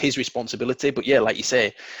 it was his responsibility. But yeah, like you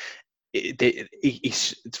say,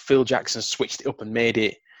 Phil Jackson switched it up and made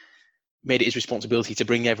it his responsibility to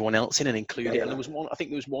bring everyone else in and include it. And there was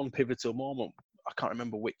one pivotal moment. I can't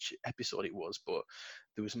remember which episode it was, but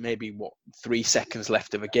there was maybe 3 seconds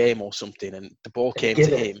left of a game or something, and the ball came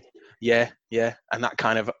to him. Yeah. And that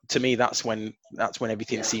kind of, to me, that's when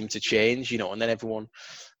everything seemed to change, you know, and then everyone,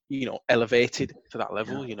 you know, elevated to that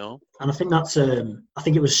level, you know. And I think that's, I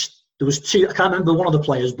think there was 2, I can't remember one of the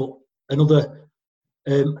players, but another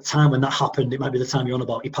time when that happened, it might be the time you're on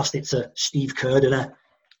about, he passed it to Steve Kerr, didn't he?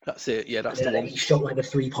 That's it, yeah, that's the one. He shot like a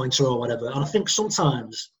 3-pointer or whatever. And I think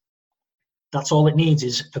sometimes that's all it needs,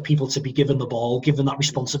 is for people to be given the ball, given that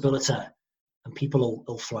responsibility, and people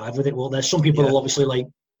will thrive with it. Well, there's some people will obviously like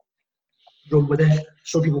run with it,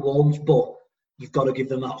 some people won't, but you've got to give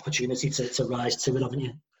them that opportunity to rise to it, haven't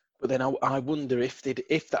you? But then I wonder if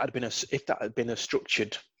that had been a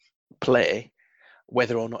structured play,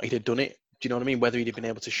 whether or not he'd have done it. Do you know what I mean? Whether he'd have been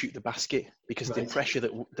able to shoot the basket, because the pressure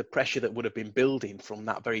that would have been building from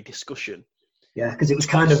that very discussion. Yeah, because it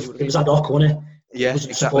was ad hoc, wasn't it? Yeah, it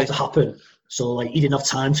wasn't supposed to happen. So like he didn't have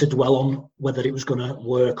time to dwell on whether it was going to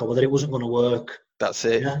work or whether it wasn't going to work. That's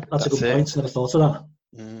it. Yeah, that's a good point. Never thought of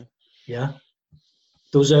that. Yeah.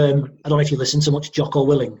 There was I don't know if you listen to much Jocko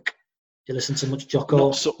Willink. Do you listen to much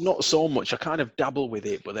Jocko? Not so much. I kind of dabble with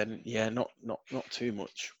it, but then not too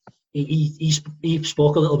much. He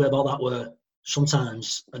spoke a little bit about that, where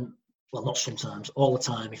sometimes, and well, not sometimes, all the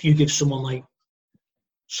time, if you give someone like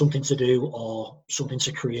something to do or something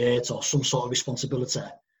to create or some sort of responsibility,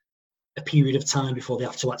 a period of time before they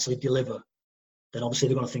have to actually deliver, then obviously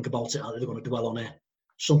they're going to think about it, they're going to dwell on it.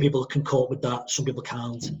 Some people can cope with that, some people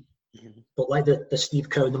can't. Mm-hmm. But like the Steve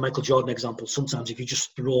Kerr and the Michael Jordan example, sometimes if you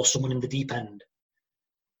just throw someone in the deep end,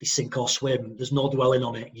 they sink or swim. There's no dwelling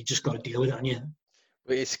on it. You just got to deal with it, haven't you?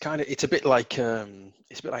 It's a bit like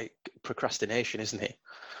procrastination, isn't it?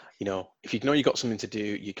 You know, if you know you got something to do,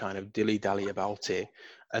 you kind of dilly-dally about it,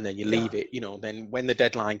 and then you leave it. You know, then when the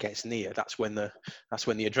deadline gets near, that's when the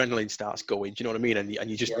adrenaline starts going. Do you know what I mean? And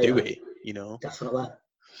you just do it. You know, definitely.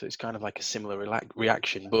 So it's kind of like a similar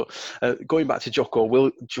reaction. But going back to Jocko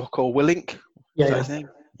Willink, is that his name?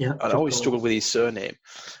 Yeah. I always struggle with his surname,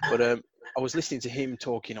 but I was listening to him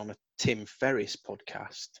talking on a Tim Ferriss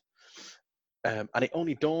podcast. And it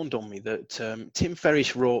only dawned on me that Tim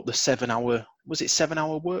Ferriss wrote the 7 hour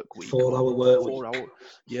work week? 4 hour work week.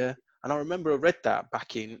 Yeah. And I remember I read that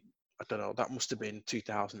back in, I don't know, that must have been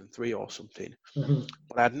 2003 or something. Mm-hmm.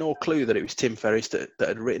 But I had no clue that it was Tim Ferriss that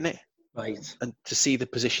had written it. Right. And to see the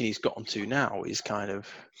position he's gotten to now is kind of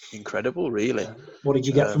incredible, really. Yeah. What did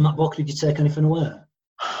you get from that book? Did you take anything away?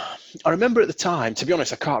 I remember at the time, to be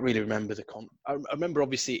honest, I can't really remember I remember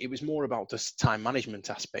obviously it was more about this time management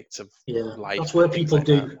aspects of life. That's where people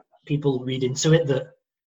read into it that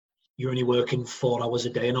you're only working 4 hours a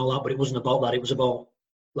day and all that, but it wasn't about that. It was about,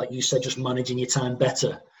 like you said, just managing your time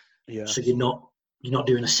better. Yeah. So you're not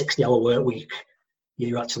doing a 60-hour work week.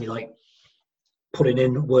 You're actually like putting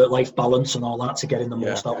in work-life balance and all that to get in the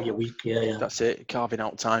most out of your week. Yeah. That's it. Carving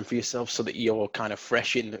out time for yourself so that you're kind of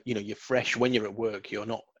fresh you're fresh when you're at work. You're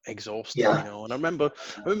not exhausted, you know. And I remember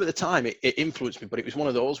at the time it influenced me, but it was one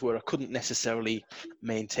of those where I couldn't necessarily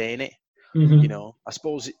maintain it. Mm-hmm. You know, I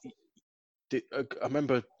suppose I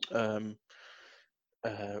remember when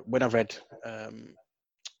I read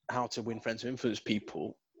How to Win Friends and Influence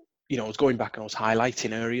People, you know, I was going back and I was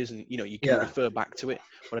highlighting areas, and you know, you can refer back to it,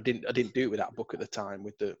 but I didn't do it with that book at the time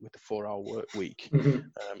with the 4 hour work week. Mm-hmm.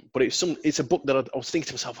 But it's a book that I was thinking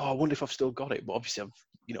to myself, I wonder if I've still got it, but obviously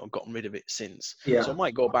I've gotten rid of it since. Yeah. So I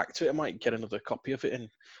might go back to it. I might get another copy of it and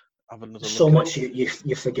have another. So much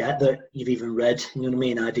you forget that you've even read. You know what I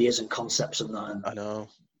mean? Ideas and concepts and that. And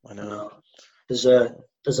I know. There's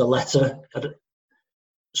a letter.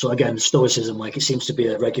 So again, Stoicism, like it seems to be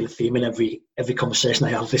a regular theme in every conversation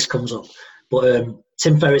I have. This comes up, but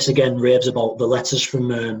Tim Ferriss again raves about the letters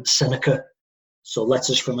from Seneca. So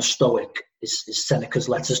letters from a Stoic is Seneca's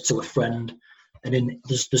letters to a friend, and then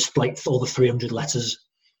there's like over 300 letters,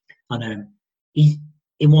 and he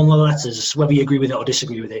in one of the letters, whether you agree with it or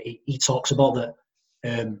disagree with it, he talks about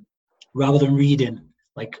that rather than reading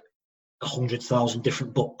like 100,000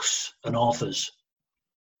 different books and authors,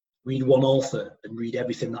 read one author and read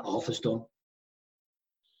everything that author's done.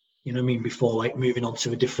 You know what I mean? Before like moving on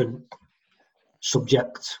to a different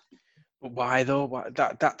subject. Why though?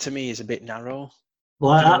 That to me is a bit narrow.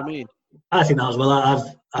 Well, you know what I mean? I think that as well.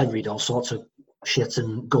 I read all sorts of shit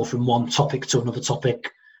and go from one topic to another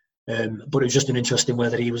topic. But it was just an interesting way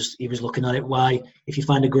that he was looking at it. Why, if you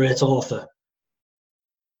find a great author,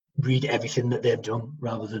 read everything that they've done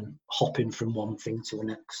rather than hopping from one thing to the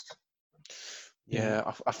next.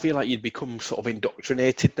 Yeah, I feel like you'd become sort of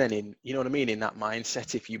indoctrinated then in, you know what I mean, in that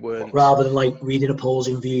mindset if you weren't. Rather than like reading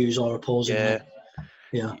opposing views or opposing.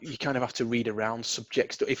 Yeah. You kind of have to read around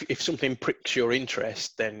subjects. If something pricks your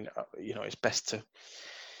interest, then you know it's best to,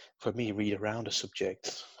 for me, read around a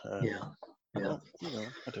subject. Yeah. I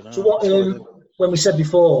don't know. So what? When we said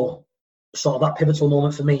before, sort of that pivotal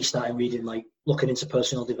moment for me, starting reading, like looking into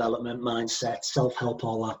personal development, mindset, self-help,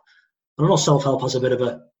 all that. I know self-help has a bit of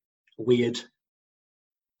a weird.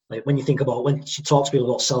 Like when you think about, when she talks to people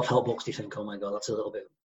about self-help books, do you think, oh my God, that's a little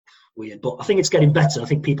bit weird. But I think it's getting better. I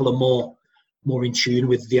think people are more in tune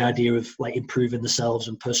with the idea of like improving themselves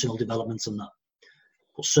and personal development and that.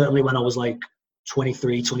 But certainly when I was like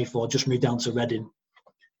 23, 24, just moved down to Reading.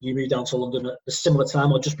 You moved down to London at a similar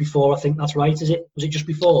time or just before, I think that's right, is it? Was it just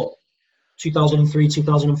before? 2003,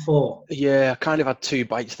 2004? Yeah, I kind of had two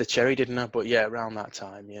bites of the cherry, didn't I? But yeah, around that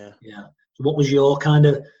time, yeah. Yeah. So what was your kind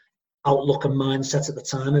of outlook and mindset at the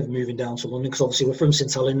time of moving down to London? Because obviously we're from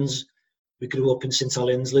St Helens, we grew up in St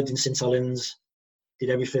Helens, lived in St Helens, did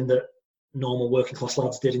everything that normal working class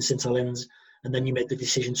lads did in St Helens, and then you made the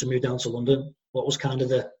decision to move down to London. What was kind of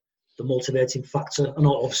the motivating factor? I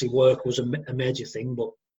know obviously work was a major thing, but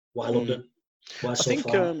why London? Why so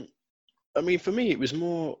far? I mean, for me it was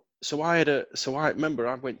more, I remember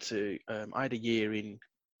I went to I had a year in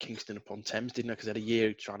Kingston upon Thames, didn't I? Because I had a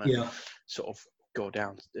year trying to sort of go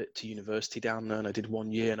down to university down there, and I did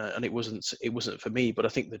 1 year, and it wasn't for me. But I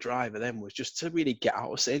think the driver then was just to really get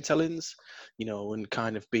out of St Helens, and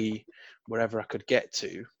kind of be wherever I could get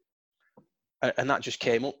to, and that just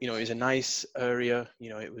came up. It was a nice area.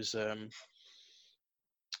 It was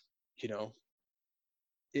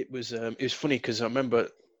it was funny because I remember.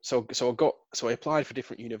 So I applied for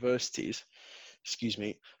different universities. Excuse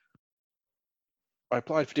me. I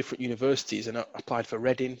applied for different universities, and I applied for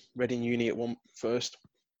Reading Uni at one first,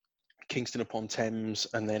 Kingston upon Thames,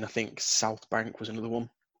 and then I think South Bank was another one.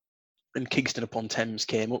 And Kingston upon Thames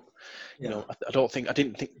came up. Yeah. I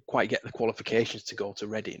didn't quite get the qualifications to go to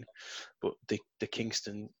Reading, but the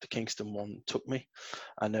Kingston one took me.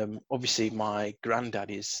 And obviously my granddad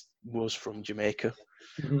was from Jamaica,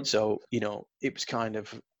 so it was kind of.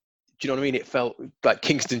 Do you know what I mean? It felt like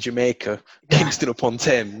Kingston, Jamaica, Kingston upon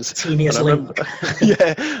Thames. Teeniest link.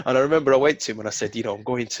 Yeah, and I remember I went to him and I said, I'm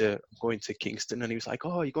going to Kingston, and he was like,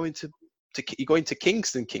 "Oh, you're going to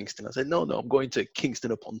Kingston?" I said, "No, I'm going to Kingston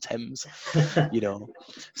upon Thames."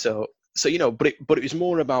 So but it was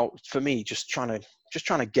more about, for me, just trying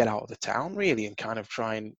to get out of the town really, and kind of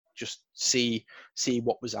try and just see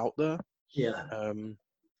what was out there. Yeah.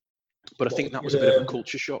 But I think that was a bit of a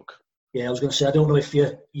culture shock. Yeah, I was going to say, I don't know if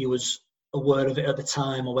you was aware of it at the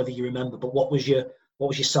time or whether you remember, but what was your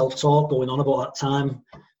self-talk going on about that time?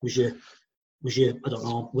 Was you I don't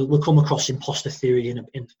know, we'll come across imposter theory and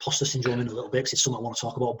imposter syndrome in a little bit, because it's something I want to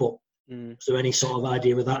talk about, but was there any sort of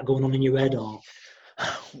idea of that going on in your head? Or?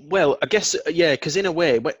 Well, I guess, yeah, because in a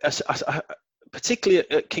way,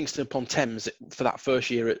 particularly at Kingston upon Thames, for that first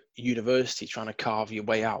year at university, trying to carve your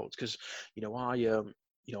way out, because,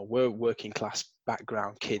 we're working class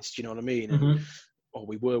background kids, do you know what I mean? Or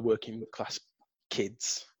we were working class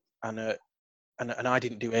kids, and I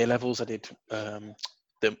didn't do A levels. I did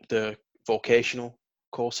the vocational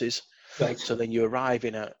courses. Right. So then you arrive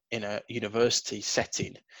in a university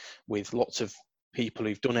setting with lots of people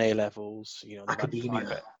who've done A levels.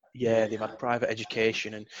 Academia. They've had private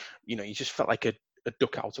education, and you just felt like a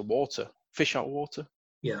duck out of water, fish out of water.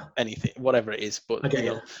 Yeah. Anything, whatever it is, but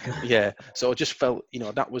yeah. So I just felt,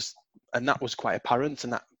 that was quite apparent,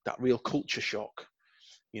 and that real culture shock,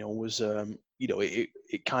 was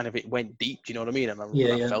it kind of, it went deep. Do you know what I mean? And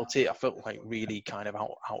I felt it. I felt like really kind of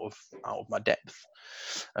out of my depth.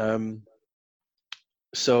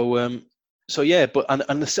 So yeah, but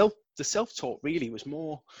and the self-talk really was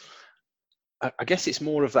more. I guess it's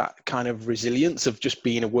more of that kind of resilience of just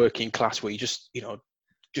being a working class, where you just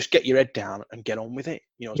just get your head down and get on with it,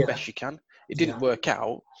 as best you can. It didn't work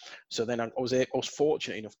out. So then I was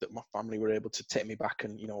fortunate enough that my family were able to take me back,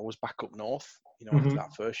 and, I was back up north, after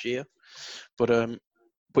that first year. But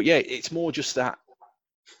yeah, it's more just that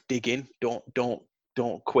dig in, don't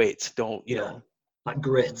quit, don't, that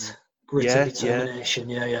grit and determination.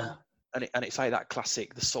 Yeah. And it's like that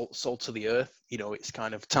classic, the salt of the earth. It's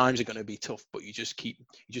kind of, times are going to be tough, but you just keep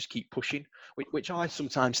pushing, which I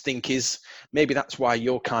sometimes think is, maybe that's why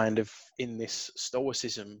you're kind of in this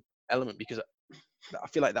stoicism element, because I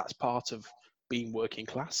feel like that's part of being working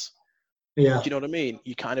class. Yeah. Do you know what I mean?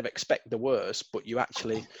 You kind of expect the worst, but you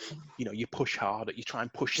actually, you push harder, you try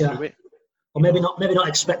and push through it. Or maybe not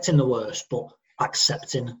expecting the worst, but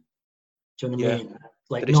accepting. Do you know what I mean?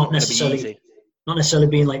 Like, not necessarily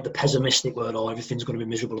being like the pessimistic word, or everything's going to be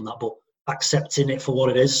miserable and that, but accepting it for what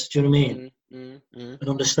it is. Do you know what I mean? And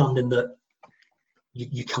understanding that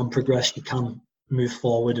you can progress, you can move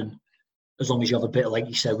forward, and as long as you have a bit of, like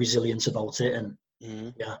you said, resilience about it. And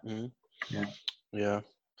yeah.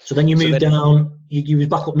 So then you moved down. You was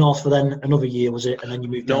back up north for then another year, was it? And then you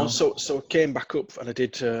moved down. No, so I came back up, and I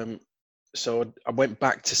did. So I went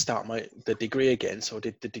back to start the degree again. So I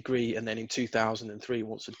did the degree, and then in 2003,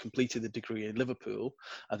 once I'd completed the degree in Liverpool,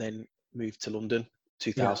 I then moved to London,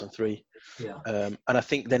 2003. Yeah. And I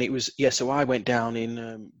think then it was, so I went down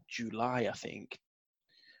in July, I think.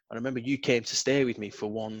 And I remember you came to stay with me for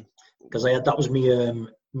one. Because that was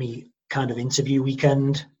me kind of interview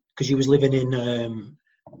weekend, because you was living in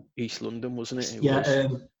East London, wasn't it?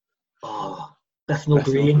 Bethnal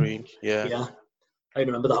Green. Yeah. I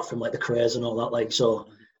remember that from like the craze and all that, like, so.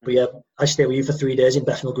 But yeah, I stayed with you for 3 days in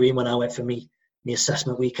Bethnal Green when I went for me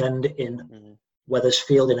assessment weekend in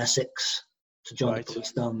Wethersfield in Essex to join the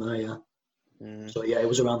police down there. So yeah, it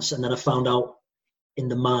was around, and then I found out in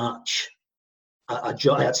the March. I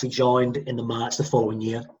actually joined in the March the following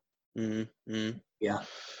year.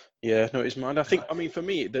 Yeah, no, it's mad. I think, I mean, for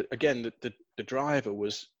me, the driver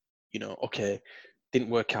was, okay, didn't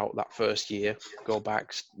work out that first year, go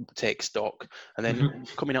back, take stock. And then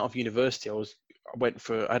coming out of university, I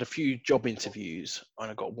had a few job interviews, and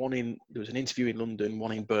I got there was an interview in London,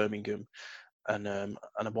 one in Birmingham, and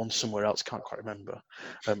I won somewhere else, can't quite remember.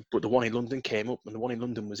 But the one in London came up, and the one in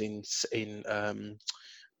London was in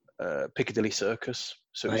Piccadilly Circus.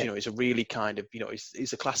 So it was, it's a really kind of,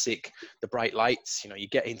 it's a classic, the bright lights, you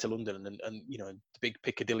get into London and the big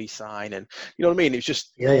Piccadilly sign, and you know what I mean? It was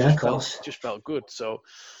just, of course. Just felt good. So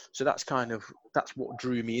that's that's what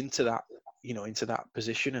drew me into that, into that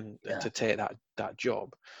position and to take that job.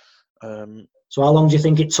 So how long do you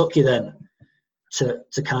think it took you then to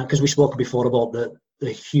kind, because we spoke before about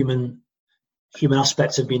the human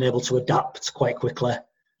aspect of being able to adapt quite quickly.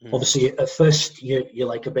 Obviously, at first you're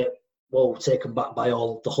like a bit, taken back by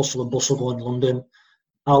all the hustle and bustle going to London.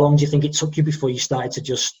 How long do you think it took you before you started to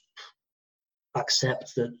just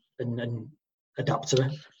accept that and adapt to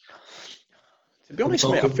it? To be honest,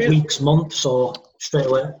 mate, I feel weeks, months, or straight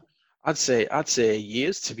away. I'd say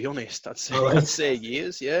years. To be honest, I'd say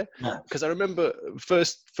years. Yeah, because I remember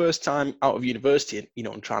first time out of university,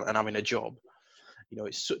 and trying and having a job.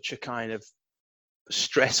 It's such a kind of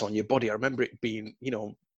stress on your body. I remember it being,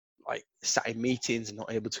 like sat in meetings and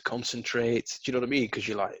not able to concentrate. Do you know what I mean? Because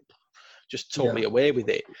you're like just totally away with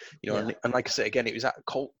it, and like I say again, it was that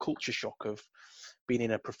culture shock of being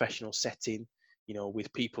in a professional setting,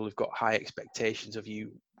 with people who've got high expectations of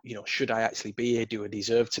you. Should I actually be here? Do I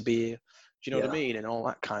deserve to be here? Do you know what I mean? And all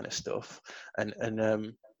that kind of stuff. And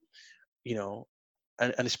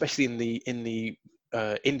especially in the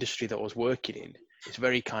industry that I was working in, it's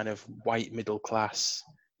very kind of white middle class,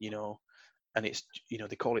 and it's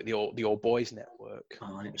they call it the old boys network.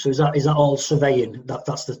 So is that all surveying?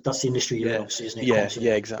 That's the industry you're in, obviously, isn't it?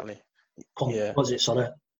 Yeah, exactly. What's it? Sorry.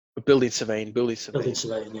 Building surveying,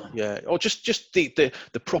 yeah. Or just the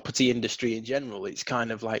property industry in general. It's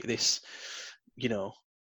kind of like this,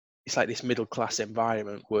 it's like this middle class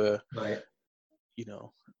environment where, a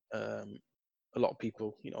lot of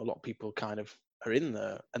people kind of are in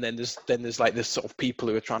there, and then there's like this sort of people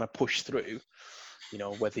who are trying to push through,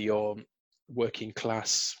 whether you're working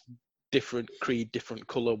class, different creed, different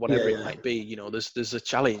color, whatever it might be, there's a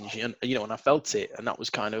challenge, and and I felt it, and that was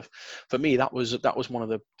kind of, for me, that was one of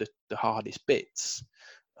the hardest bits,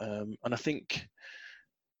 and I think,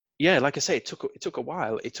 like I say, it took a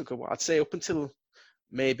while. I'd say up until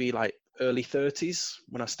maybe like early 30s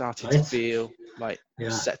when I started to feel like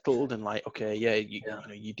settled and like, okay,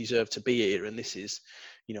 you deserve to be here, and this is,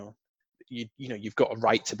 you've got a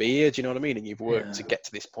right to be here. Do you know what I mean? And you've worked to get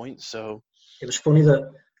to this point. So it was funny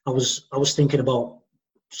that I was thinking about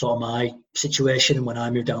sort of my situation when I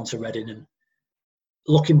moved down to Reading, and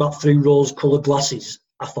looking back through rose-coloured glasses,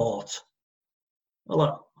 I thought,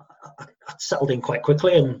 well, I settled in quite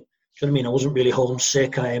quickly, and do you know what I mean? I wasn't really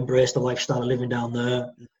homesick. I embraced the lifestyle of living down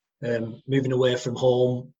there, moving away from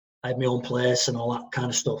home. I had my own place and all that kind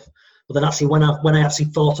of stuff. But then actually, when I actually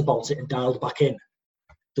thought about it and dialed back in,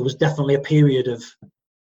 there was definitely a period of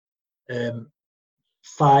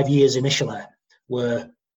 5 years initially where,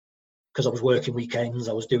 because I was working weekends,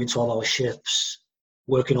 I was doing 12-hour shifts,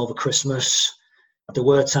 working over Christmas. There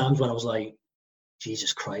were times when I was like,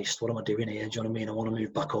 Jesus Christ, what am I doing here? Do you know what I mean? I want to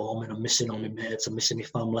move back home, and I'm missing all my mates, I'm missing my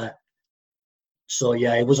family. So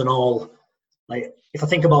yeah, it wasn't all, like, if I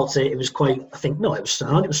think about it, it was quite, I think, no, it was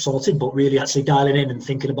sound, it was sorted, but really actually dialing in and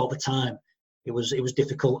thinking about the time, it was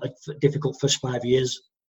difficult first 5 years.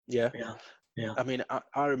 Yeah. I mean,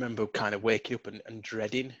 I remember kind of waking up and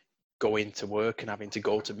dreading going to work and having to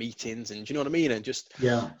go to meetings, and do you know what I mean? And just,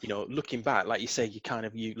 looking back, like you say,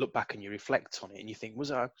 you look back and you reflect on it, and you think,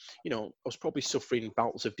 was I was probably suffering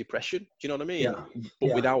bouts of depression. Do you know what I mean?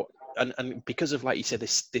 But without, and because of, like you said,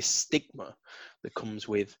 this stigma that comes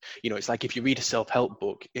with, it's like if you read a self-help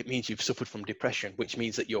book, it means you've suffered from depression, which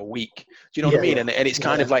means that you're weak. Do you know what I mean? And it's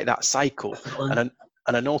kind of like that cycle.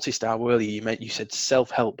 And I noticed how earlier you said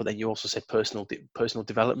self-help, but then you also said personal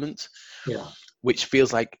development. Yeah. Which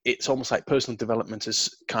feels like it's almost like personal development has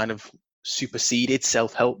kind of superseded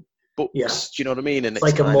self-help books. Yeah. Do you know what I mean? And it's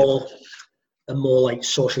like a more like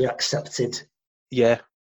socially accepted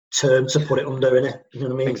term to put it under, innit? You know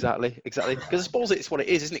what I mean? Exactly. Because I suppose it's what it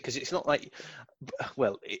is, isn't it? Because it's not like,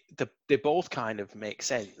 well, they both kind of make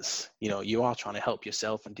sense. You are trying to help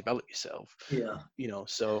yourself and develop yourself. Yeah.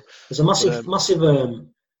 So there's a massive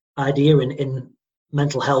idea in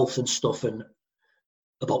mental health and stuff, and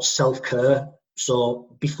about self-care.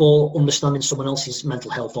 So before understanding someone else's mental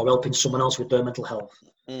health or helping someone else with their mental health,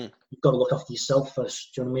 you've got to look after yourself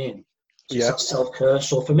first. Do you know what I mean? So it's self-care.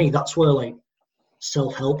 So for me, that's where like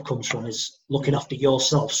self-help comes from, is looking after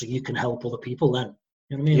yourself so you can help other people then.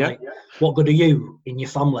 You know what I mean? Yeah. Like, what good are you in your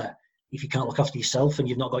family if you can't look after yourself and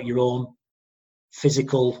you've not got your own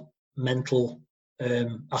physical, mental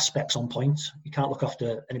aspects on point? You can't look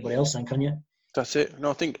after anybody else then, can you? That's it.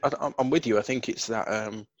 No, I think I'm with you. I think it's that,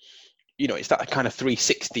 it's that kind of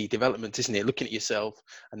 360 development, isn't it? Looking at yourself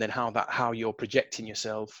and then how you're projecting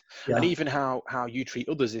yourself, and Yeah, even how you treat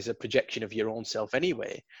others is a projection of your own self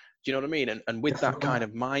anyway. Do you know what I mean? And with that definitely. kind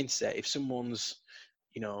of mindset, if someone's,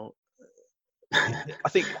 you know, I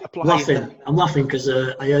think I'm laughing because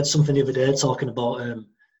I heard something the other day talking about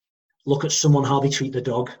look at someone how they treat the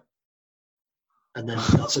dog, and then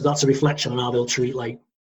that's a reflection on how they'll treat like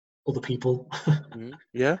other people.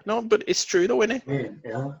 Yeah, no, but it's true though, isn't it?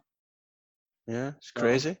 Yeah. Yeah, it's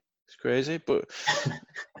crazy. It's crazy, but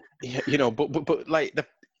but like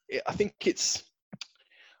I think it's,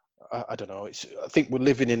 I don't know. I think we're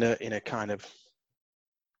living in a kind of,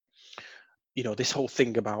 this whole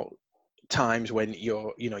thing about times when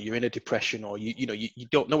you're in a depression, or you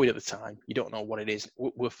don't know it at the time, you don't know what it is.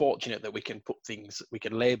 We're fortunate that we can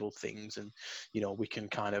label things, and we can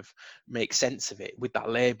kind of make sense of it. With that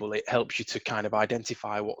label, it helps you to kind of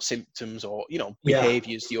identify what symptoms or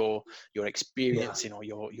behaviors you're experiencing or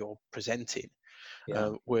you're presenting.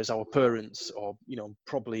 Whereas our parents, or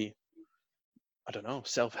probably, I don't know,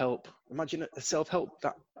 self-help, imagine a self-help,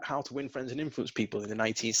 that How to Win Friends and Influence People in the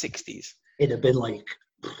 1960s. It'd have been like,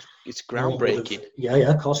 it's groundbreaking.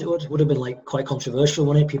 Of course it would have been like quite controversial,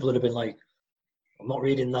 wouldn't it? People would have been like, I'm not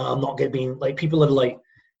reading that, I'm not getting, like, people would like,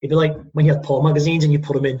 it'd be like when you had porn magazines and you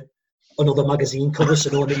put them in another magazine cover so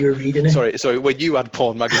no one knew you were reading it. Sorry, when you had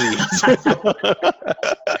porn magazines.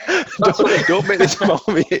 don't make this about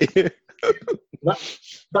me.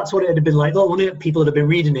 That's what it would have been like, though, wouldn't it? People would have been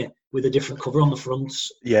reading it with a different cover on the front.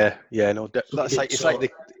 Yeah, no, that's like, it's like the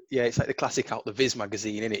classic Out the Viz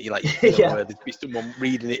magazine, isn't it? You like, where there'd be someone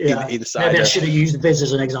reading it inside. Maybe I should have used Viz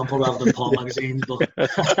as an example rather than porn magazines, but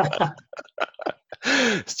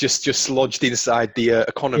it's just lodged inside the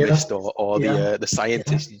Economist or the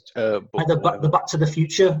Scientist. Book, like the Back to the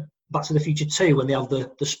Future 2, when they have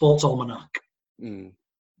the sports almanac. Do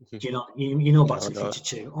you know Back to the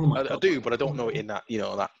Future 2? Oh my God. I do, but I don't know it in that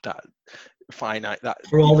that finite, that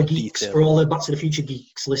for all the geeks, detail. for all the Back to the Future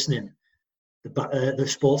geeks listening. The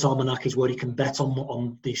sports almanac is where he can bet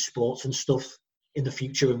on these sports and stuff in the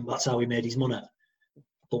future, and that's how he made his money.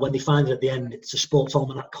 But when they find it at the end, it's a sports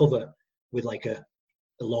almanac cover with like a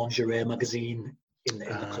lingerie magazine in the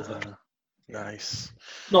cover. Nice.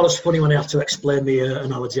 Not as funny when I have to explain the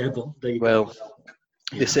analogy, but they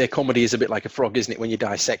say comedy is a bit like a frog, isn't it? When you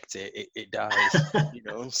dissect it, it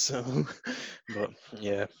dies. So, but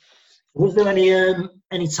yeah. Was there any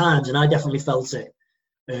times, and I definitely felt it,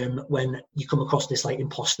 when you come across this like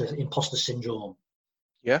imposter syndrome?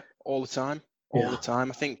 Yeah, all the time. The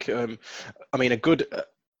time. I think, I mean, a good.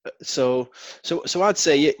 So I'd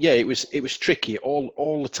say, it was tricky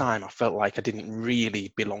all the time. I felt like I didn't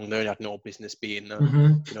really belong there. I had no business being there. You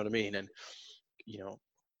know what I mean? And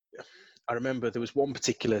I remember there was one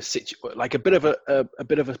particular situation, like a bit of a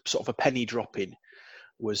sort of a penny dropping.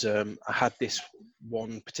 Was I had this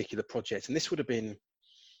one particular project, and this would have been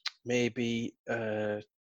maybe 2000.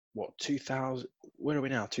 Where are we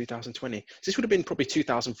now? 2020. This would have been probably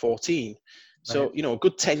 2014. So a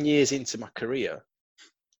good 10 years into my career.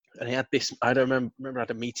 And he had this. I remember I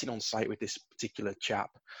had a meeting on site with this particular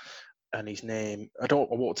chap, and his name, I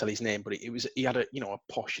won't tell his name, but he had a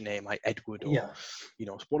posh name like Edward, or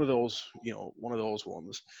it's one of those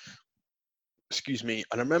ones. Excuse me.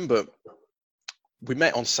 And I remember we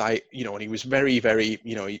met on site, and he was very, very,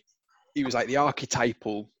 he was like the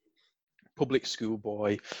archetypal public school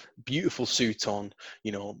boy, beautiful suit on,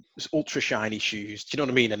 ultra shiny shoes. Do you know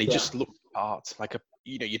what I mean? And he just looked the part, like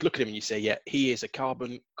you'd look at him and you say, yeah, he is a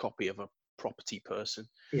carbon copy of a property person.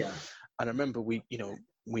 Yeah. And I remember we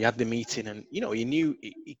had the meeting, and he knew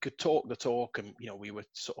he could talk the talk, and we were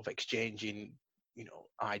sort of exchanging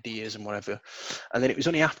ideas and whatever. And then it was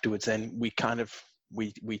only afterwards then we kind of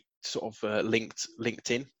we sort of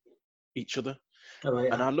linked in each other.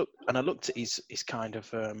 And I looked at his kind of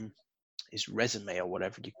his resume, or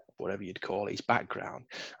whatever you'd call it, his background,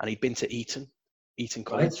 and he'd been to Eton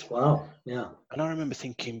College. Right. Wow. Yeah. And I remember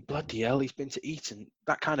thinking, bloody hell, he's been to Eton.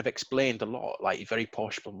 That kind of explained a lot, like very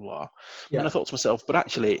posh, blah, blah, blah. Yeah. And I thought to myself, but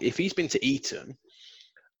actually, if he's been to Eton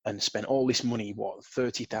and spent all this money,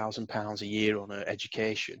 £30,000 a year on an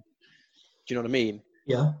education, do you know what I mean?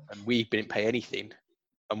 Yeah. And we didn't pay anything,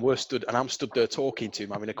 and I'm stood there talking to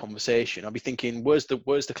him, having a conversation. I'd be thinking, where's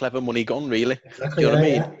the clever money gone, really? Exactly. Do you know what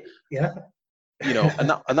I mean? Yeah.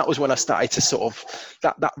 And that was when I started to sort of,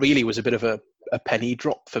 that really was a bit of a penny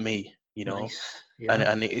drop for me, Nice. Yeah.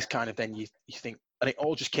 And it's kind of, then you think, and it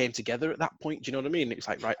all just came together at that point. Do you know what I mean? It's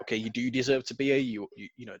like, right, okay, you do deserve to be here. You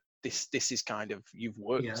this is kind of, you've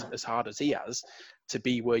worked Yeah. as hard as he has to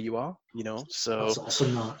be where you are, so That's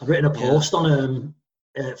awesome. I've written a post on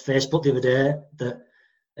Facebook the other day that,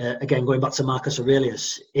 again, going back to Marcus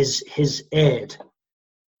Aurelius, is his aide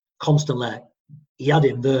constantly, he had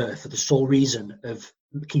him there for the sole reason of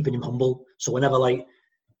keeping him humble. So whenever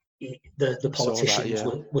the politicians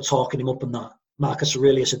were talking him up and that, Marcus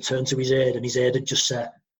Aurelius had turned to his aide, and his aide had just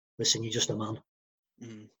said, listen, you're just a man.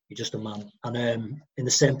 You're just a man. And in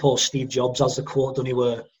the same post, Steve Jobs has the quote, doesn't he,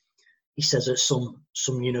 where he says at some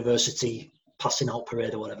university passing out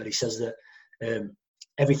parade or whatever, he says that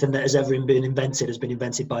everything that has ever been invented has been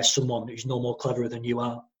invented by someone who's no more cleverer than you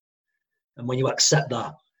are. And when you accept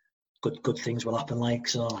that, good things will happen.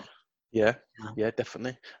 Yeah,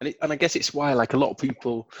 definitely. And I guess it's why, like, a lot of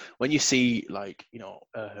people, when you see, like,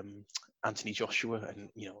 Anthony Joshua and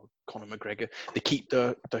Conor McGregor, they keep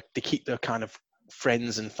their kind of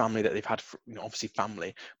friends and family that they've had, obviously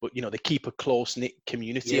family, but they keep a close knit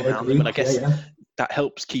community around them, and I guess that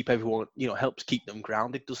helps keep everyone, helps keep them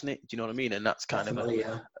grounded, doesn't it? Do you know what I mean? And that's kind of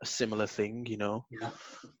a similar thing,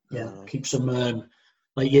 keeps them.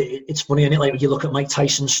 It's funny, isn't it? Like when you look at Mike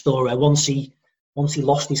Tyson's story, once he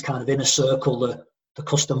lost his kind of inner circle, the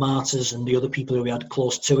Custom Martyrs and the other people who he had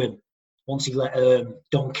close to him, once he let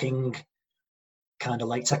Don King kind of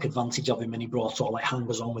like take advantage of him and he brought sort of like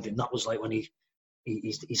hangers on with him, that was like when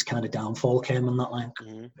his kind of downfall came on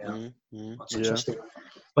that. That's interesting.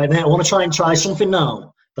 But mate, I want to try something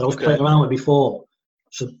now that I was playing around with before.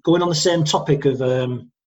 So going on the same topic of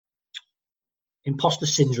imposter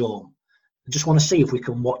syndrome, I just want to see if we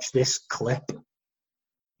can watch this clip.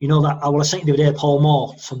 That I was saying the other day, Paul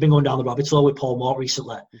Moore. So I've been going down the rabbit hole with Paul Moore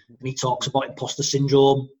recently, and he talks about imposter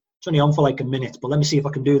syndrome. It's only on for like a minute, but let me see if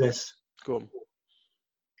I can do this. Go on.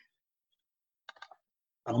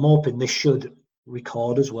 And I'm hoping this should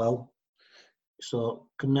record as well. So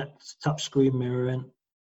connect, tap screen mirroring.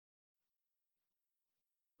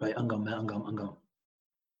 Right, hang on, mate, hang on.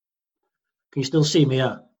 Can you still see me?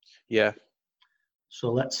 Yeah.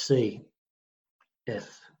 So let's see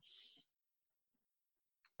if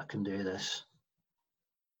I can do this.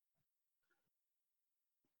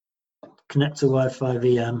 Connect to Wi-Fi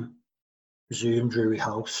VM, Zoom, Drury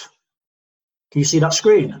House. Can you see that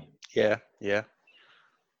screen? Yeah.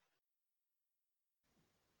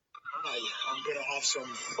 Hi, I'm going to have some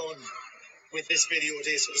fun with this video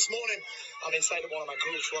today. So this morning, I'm inside of one of my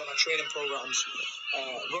groups, one of my training programs,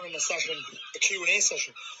 running a session, a Q&A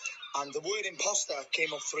session, and the word imposter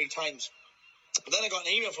came up 3 times. But then I got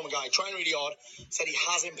an email from a guy trying really hard, said he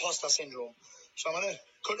has imposter syndrome. So I'm going to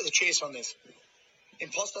cut to the chase on this.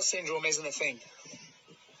 Imposter syndrome isn't a thing.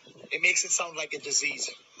 It makes it sound like a disease.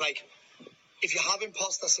 Like, if you have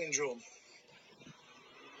imposter syndrome,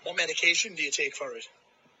 what medication do you take for it?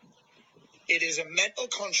 It is a mental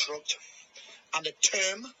construct and a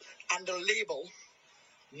term and a label.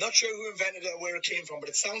 Not sure who invented it or where it came from, but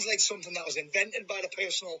it sounds like something that was invented by the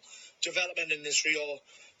personal development industry or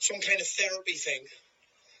some kind of therapy thing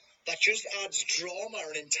that just adds drama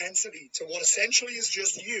and intensity to what essentially is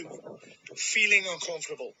just you feeling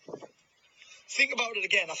uncomfortable. Think about it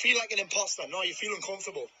again. I feel like an imposter. No, you feel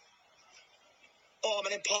uncomfortable. Oh,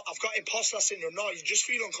 I've got imposter syndrome. No, you just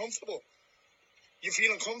feel uncomfortable. You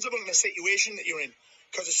feel uncomfortable in the situation that you're in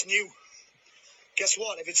because it's new. Guess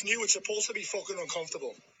what? If it's new, it's supposed to be fucking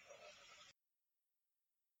uncomfortable.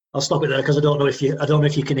 I'll stop it there because I don't know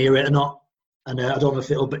if you can hear it or not, and I don't know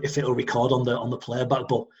if it'll record on the playback.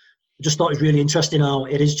 But I just thought it was really interesting how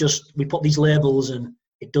it is just we put these labels and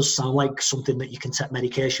it does sound like something that you can take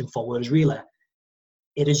medication for, whereas really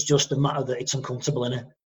it is just a matter that it's uncomfortable in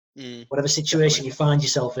it. Whatever situation you find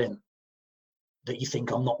yourself in, that you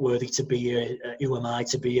think I'm not worthy to be here, who am I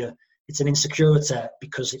to be here? It's an insecurity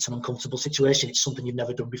because it's an uncomfortable situation. It's something you've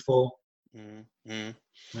never done before.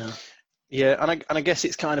 Yeah, and I guess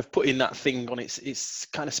it's kind of putting that thing on it's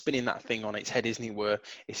kind of spinning that thing on its head, isn't it? Where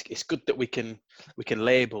it's good that we can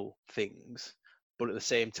label things, but at the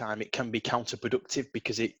same time it can be counterproductive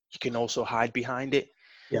because you can also hide behind it.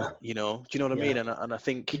 Yeah. Do you know what I mean? And I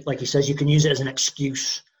think, like he says, you can use it as an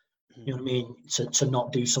excuse. You know what I mean? To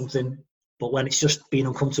not do something, but when it's just being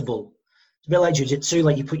uncomfortable, it's a bit like jiu-jitsu.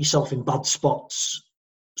 Like you put yourself in bad spots,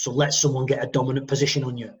 so let someone get a dominant position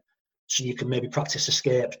on you, so you can maybe practice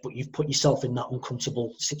escapes. But you've put yourself in that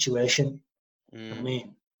uncomfortable situation. You know what I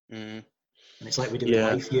mean? And it's like we do in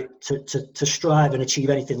life. To strive and achieve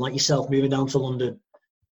anything, like yourself moving down to London,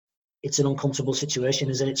 it's an uncomfortable situation,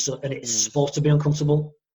 isn't it? So, and it's supposed to be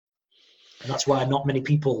uncomfortable, and that's why not many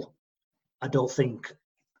people, I don't think,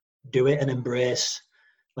 do it and embrace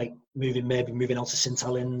like moving out to St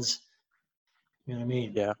Helens, You know what I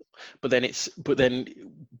mean? Yeah, but then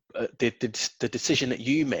the decision that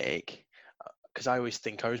you make, because I always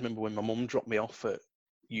remember when my mum dropped me off at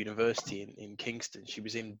university in Kingston, she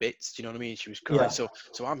was in bits. Do you know what I mean? She was crying. Yeah. So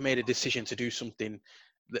I've made a decision to do something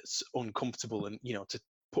that's uncomfortable and, you know, to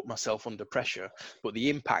put myself under pressure, but the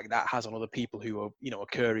impact that has on other people who are, you know, are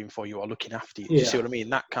caring for you or looking after you. Do you see what I mean?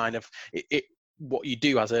 That kind of it what you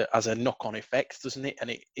do has a knock-on effect, doesn't it? And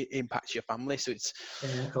it impacts your family. So it's,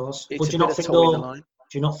 yeah, of course. It's but do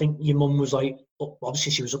you not think your mum was like,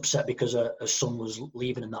 obviously she was upset because her son was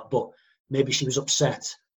leaving and that, but maybe she was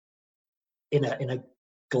upset in a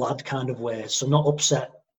glad kind of way. So not upset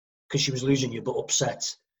because she was losing you, but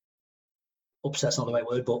upset's not the right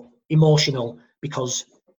word, but emotional because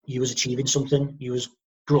you was achieving something, you was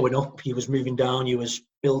growing up, you was moving down, you was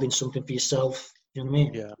building something for yourself. You know what I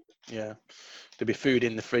mean? Yeah. There'd be food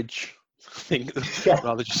in the fridge, I think,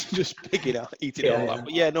 rather just picking out, eating it all out.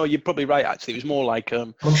 But yeah, no, you're probably right. Actually, it was more like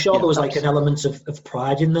I'm sure there was like an element of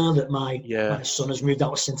pride in there that my son has moved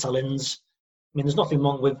out of St Helens. I mean, there's nothing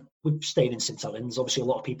wrong with staying in St Helens. Obviously, a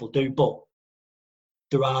lot of people do, but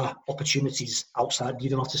there are opportunities outside. You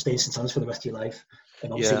don't have to stay in St Helens for the rest of your life.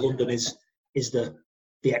 And obviously, London is the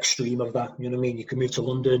extreme of that. You know what I mean? You can move to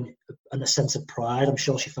London and a sense of pride. I'm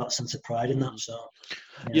sure she felt a sense of pride in that. So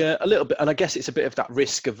yeah, a little bit. And I guess it's a bit of that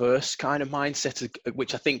risk averse kind of mindset,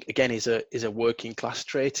 which I think again is a working class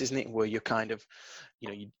trait, isn't it? Where you're kind of, you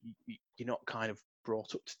know, you're not kind of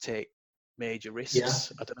brought up to take major risks. Yeah.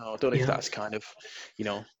 I don't know if that's kind of, you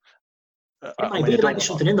know. There might be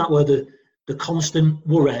something in that where the constant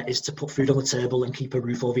worry is to put food on the table and keep a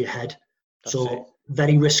roof over your head.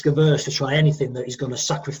 Very risk averse to try anything that is going to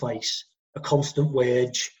sacrifice a constant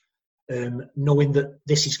wage, knowing that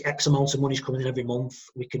this is X amount of money is coming in every month.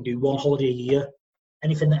 We can do one holiday a year.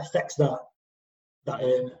 Anything that affects that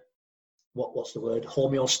what's the word?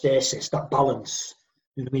 Homeostasis, that balance.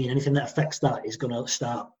 You know what I mean? Anything that affects that is going to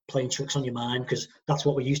start playing tricks on your mind, because that's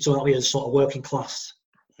what we're used to, aren't we, as sort of working class.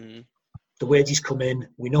 Mm. The wages come in,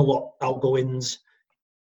 we know what outgoings.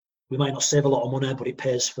 We might not save a lot of money, but it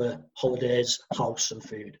pays for holidays, house, and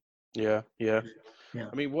food. Yeah.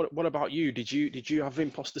 I mean, what about you? Did you have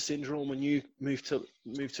imposter syndrome when you moved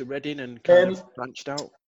to Reading and kind of branched out?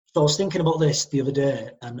 So I was thinking about this the other day,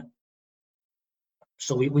 and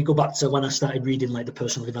so we go back to when I started reading like the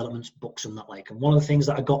personal development books and that, like, and one of the things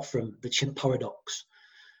that I got from the Chimp Paradox,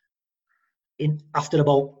 after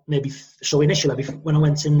about initially when I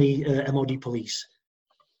went in the MOD police,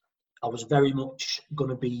 I was very much going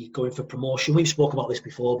to be going for promotion. We've spoke about this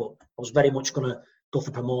before, but I was very much going to go for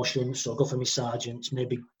promotion. So go for my sergeant,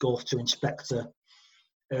 maybe go to inspector,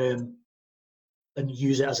 and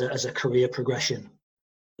use it as a career progression.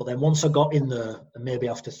 But then once I got in there, and maybe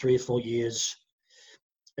after 3 or 4 years,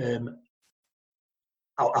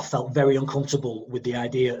 I felt very uncomfortable with the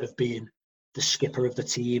idea of being the skipper of the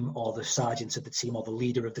team or the sergeant of the team or the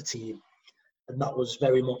leader of the team. And that was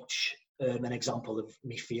very much an example of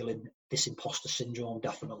me feeling this imposter syndrome,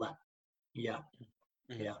 definitely. Yeah.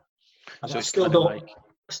 And so I still don't.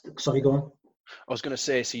 Sorry, go on. I was going to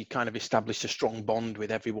say, so you kind of established a strong bond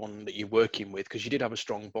with everyone that you're working with, because you did have a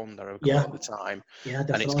strong bond there at the time. Yeah,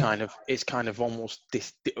 definitely. And it's kind of almost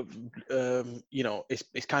this, you know,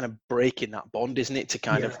 it's kind of breaking that bond, isn't it, to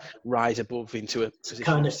kind of rise above into a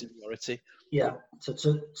position of seniority. Yeah,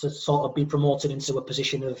 to sort of be promoted into a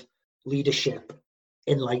position of leadership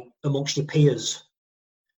in like amongst your peers.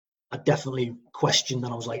 I definitely questioned,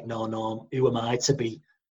 and I was like, no, who am I to be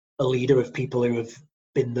a leader of people who have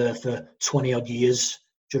been there for 20 odd years?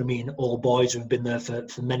 Do you know what I mean? Old boys who've been there for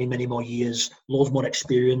many, many more years, loads more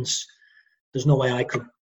experience. There's no way I could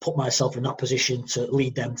put myself in that position to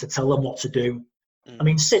lead them, to tell them what to do. I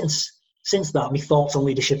mean, since that, my thoughts on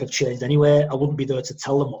leadership have changed anyway. I wouldn't be there to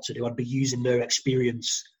tell them what to do. I'd be using their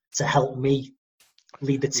experience to help me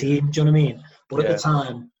lead the team. Do you know what I mean? But at the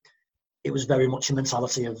time, it was very much a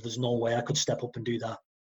mentality of there's no way I could step up and do that.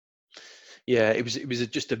 Yeah, it was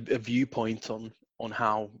just a viewpoint on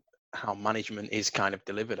how management is kind of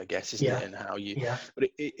delivered, I guess, isn't it? And how you. Yeah. But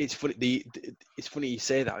it's funny. It's funny you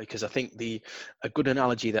say that, because I think a good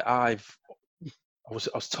analogy that I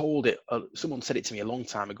was told it. Someone said it to me a long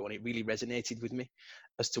time ago, and it really resonated with me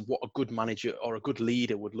as to what a good manager or a good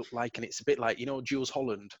leader would look like. And it's a bit like, you know, Jules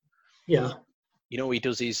Holland. Yeah. You know, he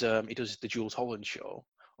does the Jules Holland show.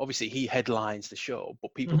 Obviously, he headlines the show,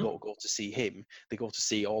 but people don't go to see him. They go to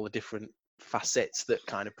see all the different facets that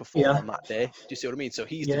kind of perform on that day. Do you see what I mean? So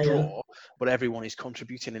he's the draw, but everyone is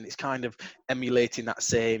contributing, and it's kind of emulating that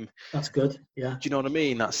same. That's good. Yeah. Do you know what I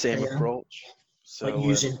mean? That same approach. So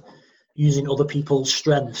like using other people's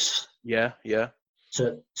strengths. Yeah.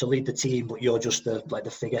 to lead the team, but you're just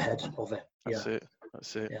the figurehead of it.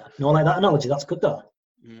 That's it. Yeah, no, I like that analogy. That's good, though.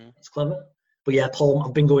 It's clever. But yeah, Paul,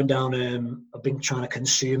 I've been going down. I've been trying to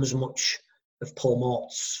consume as much of Paul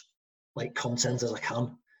Mort's like content as I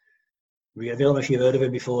can. I don't know if you've heard of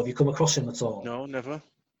him before. Have you come across him at all? No, never.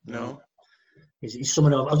 No. He's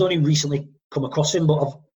someone I've only recently come across him,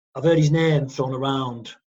 but I've heard his name thrown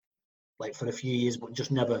around like for a few years, but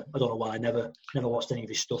just never. I don't know why. Never watched any of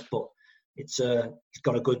his stuff, but it's he's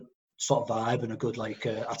got a good sort of vibe and a good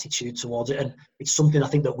attitude towards it, and it's something I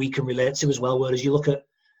think that we can relate to as well. Whereas you look at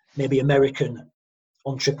maybe American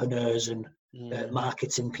entrepreneurs and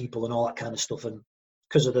marketing people and all that kind of stuff, and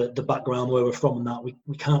because of the background where we're from and that,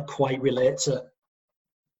 we can't quite relate to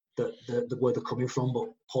the where they're coming from. But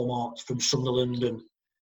Paul Mort's from Sunderland, and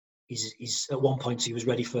he's at one point he was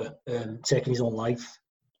ready for taking his own life.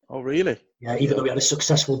 Oh, really? Yeah, even though he had a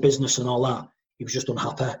successful business and all that, he was just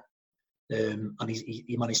unhappy. And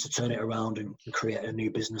he managed to turn it around and create a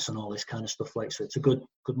new business and all this kind of stuff. So it's a good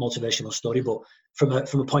motivational story, but from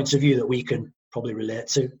a point of view that we can probably relate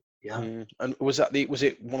to. Yeah. And was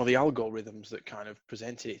it one of the algorithms that kind of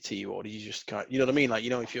presented it to you, or did you just you know what I mean? Like,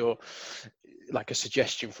 if you're like a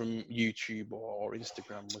suggestion from YouTube or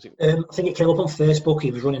Instagram, was it? I think it came up on Facebook.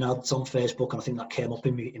 He was running ads on Facebook, and I think that came up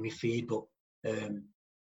in my feed. But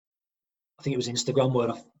I think it was Instagram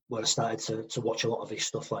where I started to watch a lot of his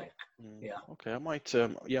stuff. Yeah. Okay, I might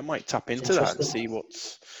tap into that and see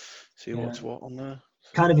what's what on there.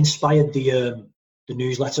 Kind of inspired the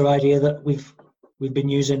newsletter idea that we've been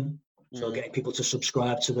using. So getting people to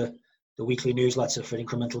subscribe to the weekly newsletter for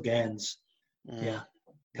Incremental Gains. Yeah,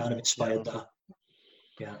 kind of inspired that.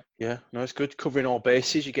 Yeah. Yeah, no, it's good covering all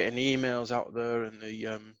bases. You're getting the emails out there, and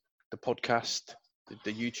the podcast,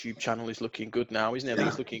 the YouTube channel is looking good now, isn't it? I think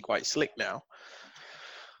it's looking quite slick now.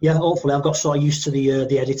 Yeah, hopefully I've got sort of used to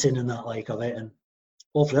the editing and that of it, and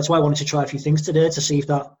hopefully that's why I wanted to try a few things today to see if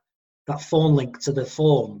that phone link to the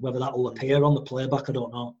phone, whether that will appear on the playback. I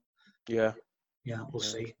don't know. Yeah. Yeah, we'll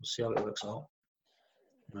see. We'll see how it works out.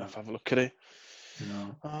 I'll have a look at it.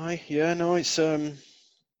 No. Aye, yeah, no, it's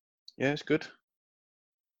it's good.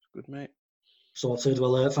 It's good, mate. Sorted.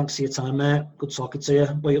 Well, thanks for your time, mate. Good talking to you.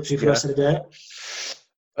 What are you up to for the rest of the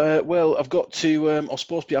day? Well, I've got to. I was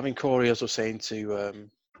supposed to be having Corey, as I was saying to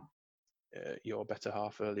your better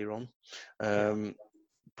half earlier on,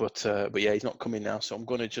 but yeah, he's not coming now. So I'm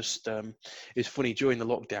going to just. It's funny, during the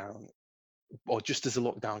lockdown, or just as the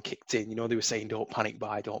lockdown kicked in, they were saying don't panic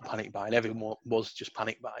buy, and everyone was just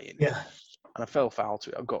panic buying. Yeah. And I fell foul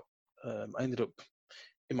to it. I've got. I ended up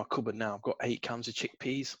in my cupboard now. I've got 8 cans of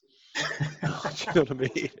chickpeas. Do you know what I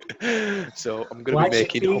mean? So I'm going to be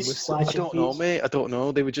making hummus. I don't know, mate. I don't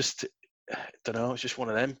know. They were just, I don't know. It's just one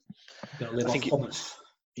of them. I think hummus.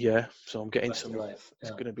 Yeah. So I'm getting some.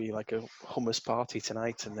 It's going to be like a hummus party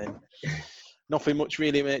tonight, and then nothing much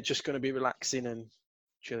really, mate. Just going to be relaxing and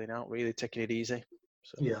chilling out, really taking it easy.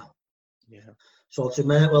 So, yeah. Sorted,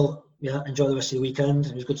 mate. Well, yeah. Enjoy the rest of your weekend.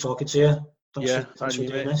 It was good talking to you. Thanks for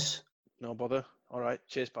doing this. No bother. All right.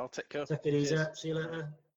 Cheers, pal. Take care. Take it easy. See you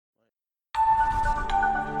later.